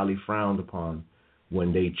 was highly frowned upon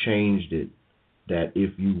when they changed it, that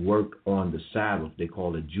if you worked on the Sabbath, they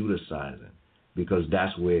call it Judaizing, because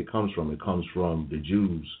that's where it comes from. It comes from the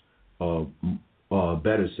Jews,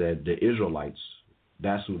 better said, the Israelites.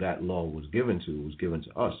 That's who that law was given to. It was given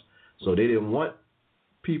to us. So they didn't want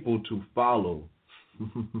people to follow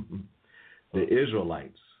the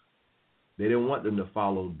Israelites. They didn't want them to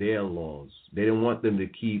follow their laws. They didn't want them to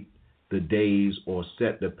keep the days or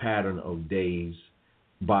set the pattern of days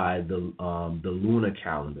by the lunar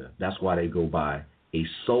calendar. That's why they go by a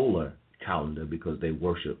solar calendar, because they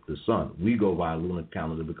worship the sun. We go by a lunar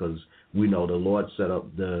calendar because we know the Lord set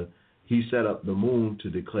up the moon to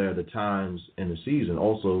declare the times and the season.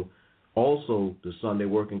 Also the sun, they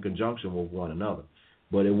work in conjunction with one another.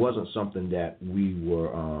 But it wasn't something that we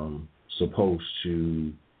were supposed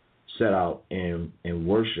to set out and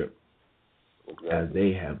worship as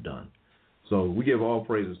they have done. So we give all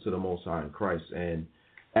praises to the Most High in Christ. And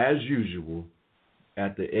as usual,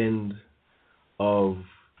 at the end of,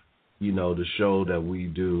 the show that we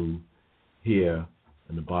do here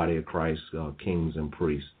in the body of Christ, Kings and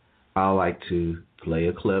Priests, I like to play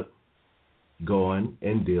a clip going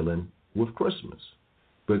and dealing with Christmas,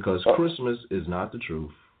 because Christmas is not the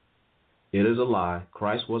truth. It is a lie.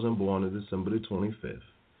 Christ wasn't born on December the 25th.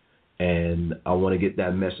 And I want to get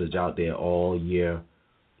that message out there all year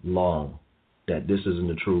long, that this isn't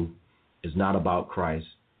the truth. It's not about Christ.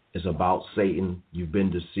 It's about Satan. You've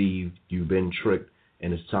been deceived. You've been tricked.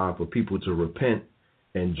 And it's time for people to repent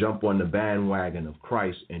and jump on the bandwagon of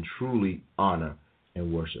Christ and truly honor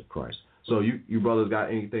and worship Christ. So you brothers got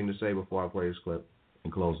anything to say before I play this clip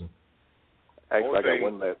in closing? Actually, I got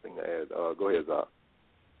one last thing to add. Go ahead, Zach.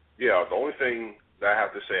 Yeah, the only thing that I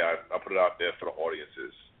have to say, I put it out there for the audience,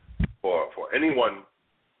 is for anyone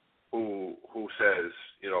who says,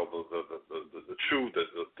 the truth,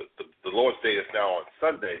 the Lord's Day is now on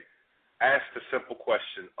Sunday, ask the simple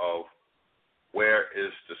question of, where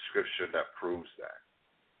is the scripture that proves that?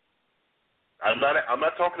 I'm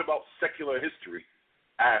not talking about secular history.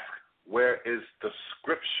 Ask, where is the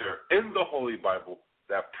scripture in the Holy Bible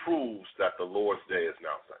that proves that the Lord's Day is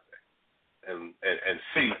now Sunday, and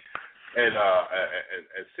see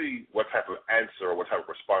what type of answer or what type of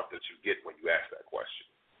response that you get when you ask that question.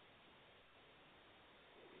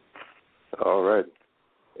 All right.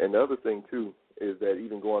 And the other thing too is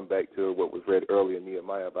even going back to what was read earlier in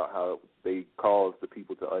Nehemiah about how they caused the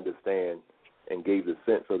people to understand and gave the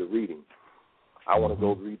sense of the reading. I want to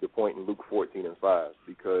go read the point in Luke 14:5,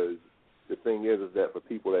 because the thing is that for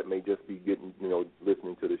people that may just be getting,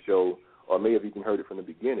 listening to the show, or may have even heard it from the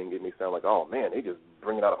beginning, it may sound like, oh man, they just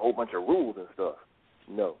bringing out a whole bunch of rules and stuff.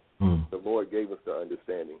 No, the Lord gave us the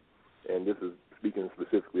understanding, and this is speaking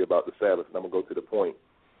specifically about the Sabbath. And I'm gonna go to the point,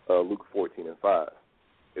 Luke 14:5.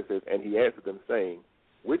 It says, and he answered them, saying,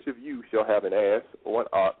 which of you shall have an ass or an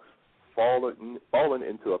ox fallen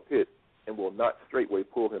into a pit, and will not straightway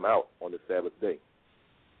pull him out on the Sabbath day?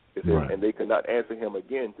 It says, and they could not answer him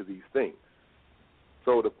again to these things.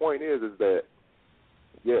 So the point is that,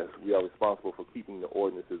 yes, we are responsible for keeping the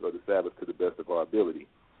ordinances of the Sabbath to the best of our ability,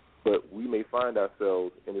 but we may find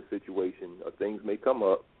ourselves in a situation, or things may come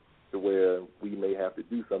up to where we may have to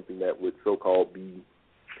do something that would so-called be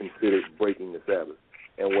considered breaking the Sabbath.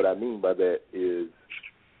 And what I mean by that is,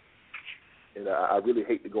 and I really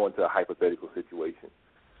hate to go into a hypothetical situation,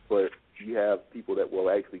 but you have people that will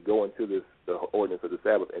actually go into the ordinance of the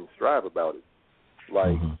Sabbath and strive about it.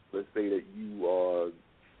 Like, let's say that you are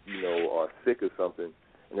sick or something,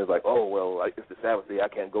 and it's like, oh, well, like, it's the Sabbath day, I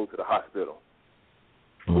can't go to the hospital.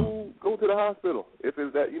 Who go to the hospital? If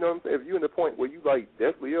it's that, you know what I'm saying? If you're in the point where you like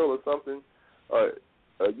deathly ill or something,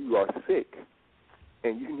 you are sick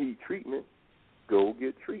and you need treatment, go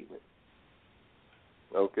get treatment.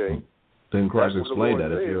 Okay. Then Christ explained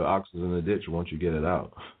that if your ox is in the ditch, won't you get it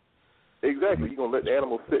out? Exactly. You're going to let the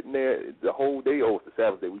animal sit in there the whole day. Oh, it's the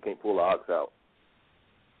Sabbath day, we can't pull the ox out.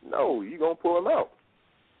 No, you're going to pull him out.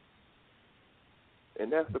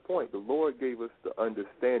 And that's the point. The Lord gave us the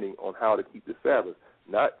understanding on how to keep the Sabbath,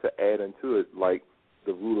 not to add unto it like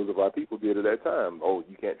the rulers of our people did at that time. Oh,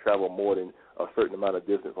 you can't travel more than a certain amount of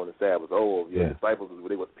distance on the Sabbath. Oh, your disciples,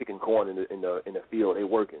 they was picking corn in the field, they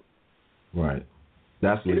working. Right.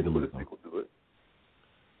 That's legalism.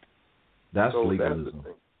 That's legalism. That's the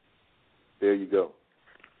thing. There you go.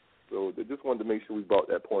 So I just wanted to make sure we brought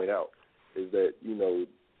that point out, is that,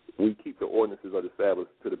 we keep the ordinances of the Sabbath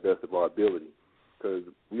to the best of our ability, because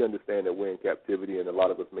we understand that we're in captivity, and a lot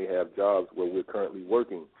of us may have jobs where we're currently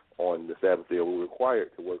working on the Sabbath day, or we're required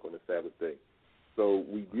to work on the Sabbath day. So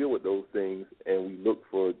we deal with those things, and we look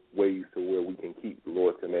for ways to where we can keep the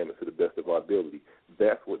Lord's commandments to the best of our ability.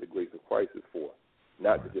 That's what the grace of Christ is for,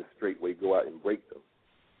 not to just straightway go out and break them.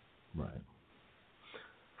 Right.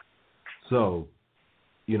 So,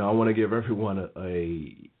 I want to give everyone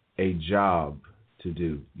a job to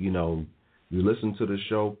do. You listen to the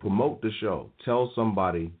show, promote the show, tell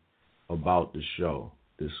somebody about the show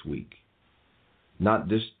this week. Not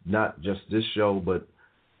just this show, but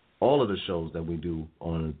all of the shows that we do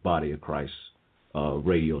on the Body of Christ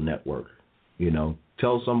radio network.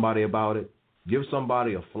 Tell somebody about it. Give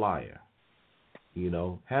somebody a flyer.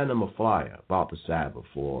 Hand them a flyer about the Sabbath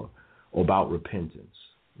or about repentance.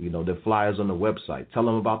 The flyers on the website. Tell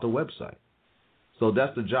them about the website. So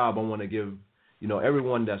that's the job I want to give,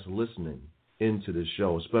 everyone that's listening into the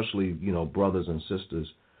show, especially, brothers and sisters.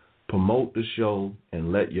 Promote the show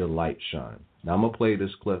and let your light shine. Now, I'm going to play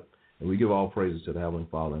this clip, and we give all praises to the Heavenly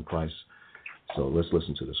Father in Christ. So let's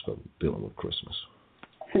listen to this clip dealing with Christmas.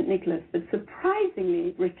 St. Nicholas, but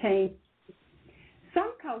surprisingly retained.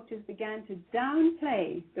 Some cultures began to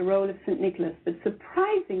downplay the role of St. Nicholas, but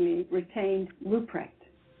surprisingly retained Ruprecht.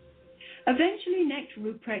 Eventually, Knecht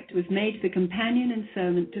Ruprecht was made the companion and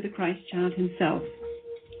servant to the Christ child himself.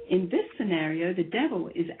 In this scenario, the devil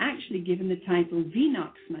is actually given the title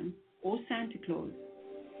Weihnachtsmann, or Santa Claus.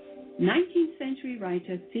 19th century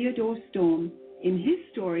writer Theodor Storm, in his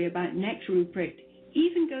story about Knecht Ruprecht,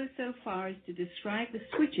 even goes so far as to describe the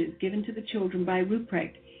switches given to the children by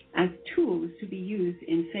Ruprecht as tools to be used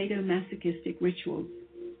in sadomasochistic rituals.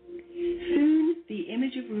 Soon, the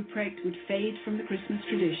image of Ruprecht would fade from the Christmas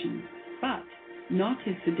tradition, but not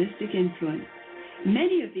his sadistic influence.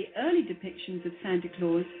 Many of the early depictions of Santa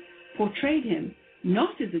Claus portrayed him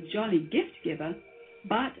not as a jolly gift giver,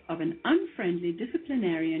 but of an unfriendly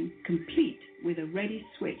disciplinarian complete with a ready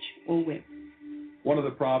switch or whip. One of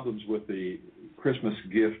the problems with the Christmas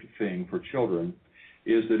gift thing for children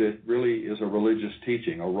is that it really is a religious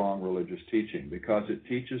teaching, a wrong religious teaching, because it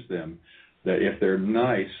teaches them that if they're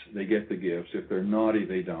nice, they get the gifts. If they're naughty,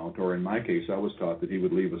 they don't. Or in my case, I was taught that he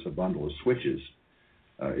would leave us a bundle of switches.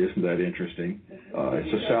 Isn't that interesting?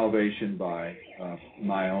 It's a salvation by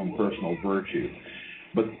my own personal virtue.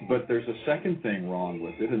 But there's a second thing wrong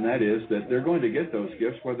with it, and that is that they're going to get those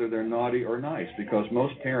gifts whether they're naughty or nice, because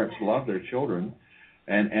most parents love their children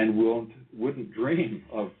and wouldn't dream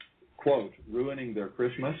of, quote, ruining their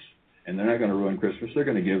Christmas and they're not going to ruin Christmas. They're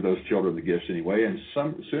going to give those children the gifts anyway, and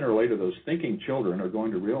sooner or later those thinking children are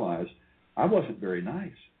going to realize, I wasn't very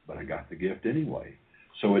nice, but I got the gift anyway.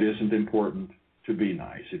 So it isn't important to be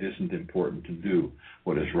nice. It isn't important to do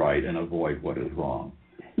what is right and avoid what is wrong.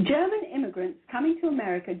 German immigrants coming to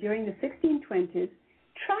America during the 1620s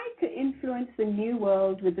tried to influence the New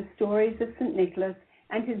World with the stories of St. Nicholas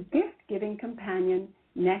and his gift-giving companion,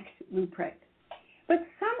 Knecht Ruprecht. But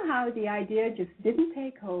somehow the idea just didn't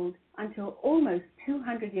take hold until almost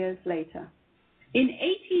 200 years later. In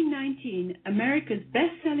 1819, America's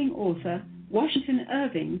best-selling author, Washington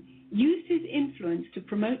Irving, used his influence to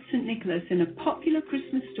promote St. Nicholas in a popular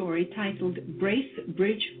Christmas story titled Brace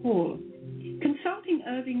Bridge Hall. Consulting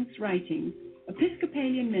Irving's writings,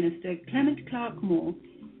 Episcopalian minister Clement Clark Moore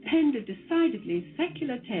penned a decidedly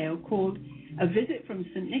secular tale called A Visit from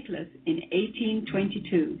St. Nicholas in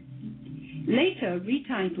 1822. Later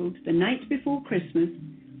retitled The Night Before Christmas,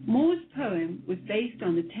 Moore's poem was based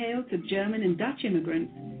on the tales of German and Dutch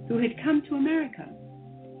immigrants who had come to America.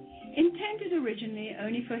 Intended originally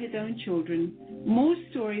only for his own children, Moore's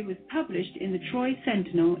story was published in the Troy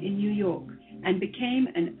Sentinel in New York and became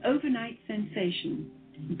an overnight sensation.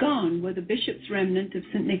 Gone were the bishop's remnant of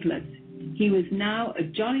St. Nicholas. He was now a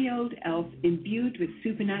jolly old elf imbued with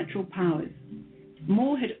supernatural powers.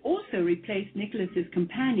 Moore had also replaced Nicholas's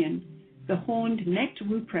companion, the horned Knecht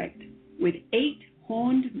Ruprecht, with 8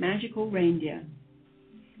 horned magical reindeer.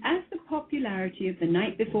 As the popularity of The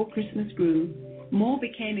Night Before Christmas grew, Moore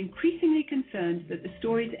became increasingly concerned that the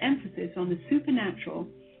story's emphasis on the supernatural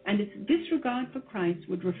and its disregard for Christ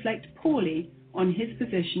would reflect poorly on his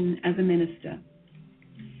position as a minister.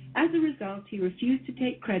 As a result, he refused to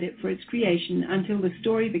take credit for its creation until the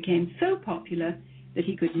story became so popular that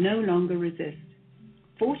he could no longer resist.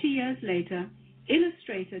 40 years later,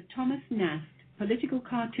 illustrator Thomas Nast, political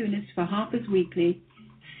cartoonist for Harper's Weekly,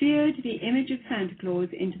 seared the image of Santa Claus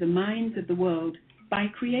into the minds of the world by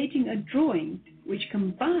creating a drawing which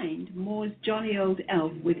combined Moore's jolly old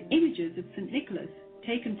elf with images of St. Nicholas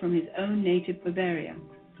taken from his own native Bavaria.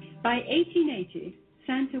 By 1880,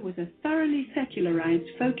 Santa was a thoroughly secularized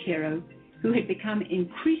folk hero who had become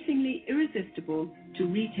increasingly irresistible to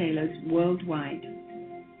retailers worldwide.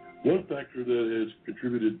 One factor that has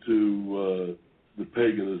contributed to the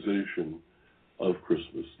paganization of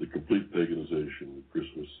Christmas, the complete paganization of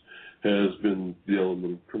Christmas, has been the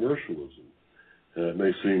element of commercialism. It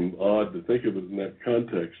may seem odd to think of it in that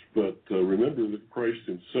context, but remember that Christ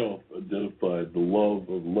himself identified the love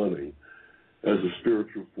of money as a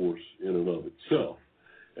spiritual force in and of itself.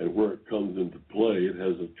 And where it comes into play, it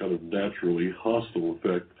has a kind of naturally hostile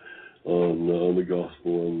effect on the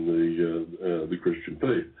gospel and the Christian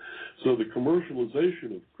faith. So the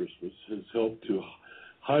commercialization of Christmas has helped to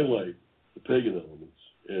highlight the pagan elements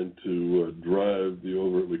and to drive the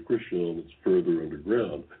overtly Christian elements further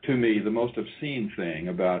underground. To me, the most obscene thing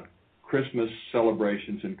about Christmas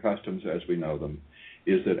celebrations and customs as we know them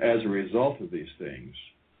is that as a result of these things,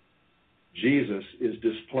 Jesus is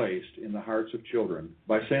displaced in the hearts of children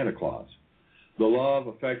by Santa Claus. The love,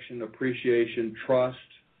 affection, appreciation, trust,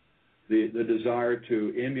 the desire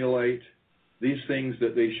to emulate these things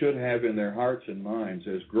that they should have in their hearts and minds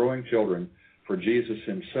as growing children for Jesus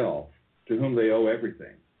himself, to whom they owe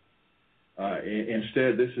everything.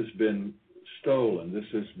 Instead, this has been stolen. This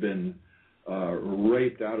has been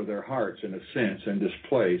raped out of their hearts, in a sense, and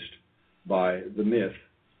displaced by the myth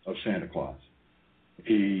of Santa Claus.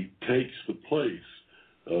 He takes the place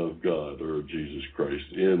of God or Jesus Christ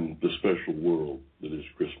in the special world that is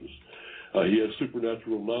Christmas. He has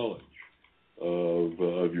supernatural knowledge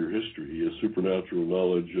of your history. He has supernatural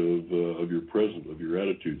knowledge of your present, of your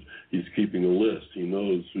attitudes. He's keeping a list. He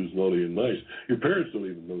knows who's naughty and nice. Your parents don't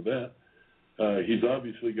even know that. He's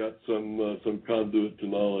obviously got some conduit to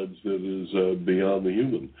knowledge that is beyond the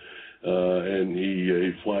human, and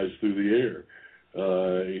he flies through the air.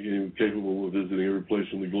 He's capable of visiting every place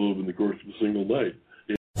on the globe in the course of a single night.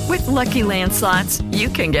 With Lucky Land Slots, you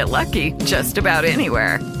can get lucky just about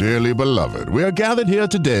anywhere. Dearly beloved, we are gathered here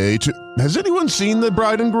today to... Has anyone seen the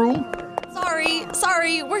bride and groom?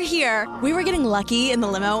 Sorry, we're here. We were getting lucky in the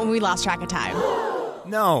limo and we lost track of time.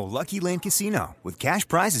 No, Lucky Land Casino, with cash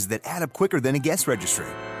prizes that add up quicker than a guest registry.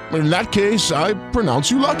 In that case, I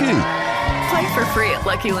pronounce you lucky. Play for free at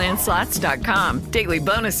LuckyLandSlots.com. Daily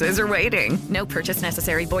bonuses are waiting. No purchase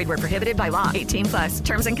necessary. Void where prohibited by law. 18+.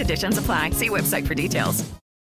 Terms and conditions apply. See website for details.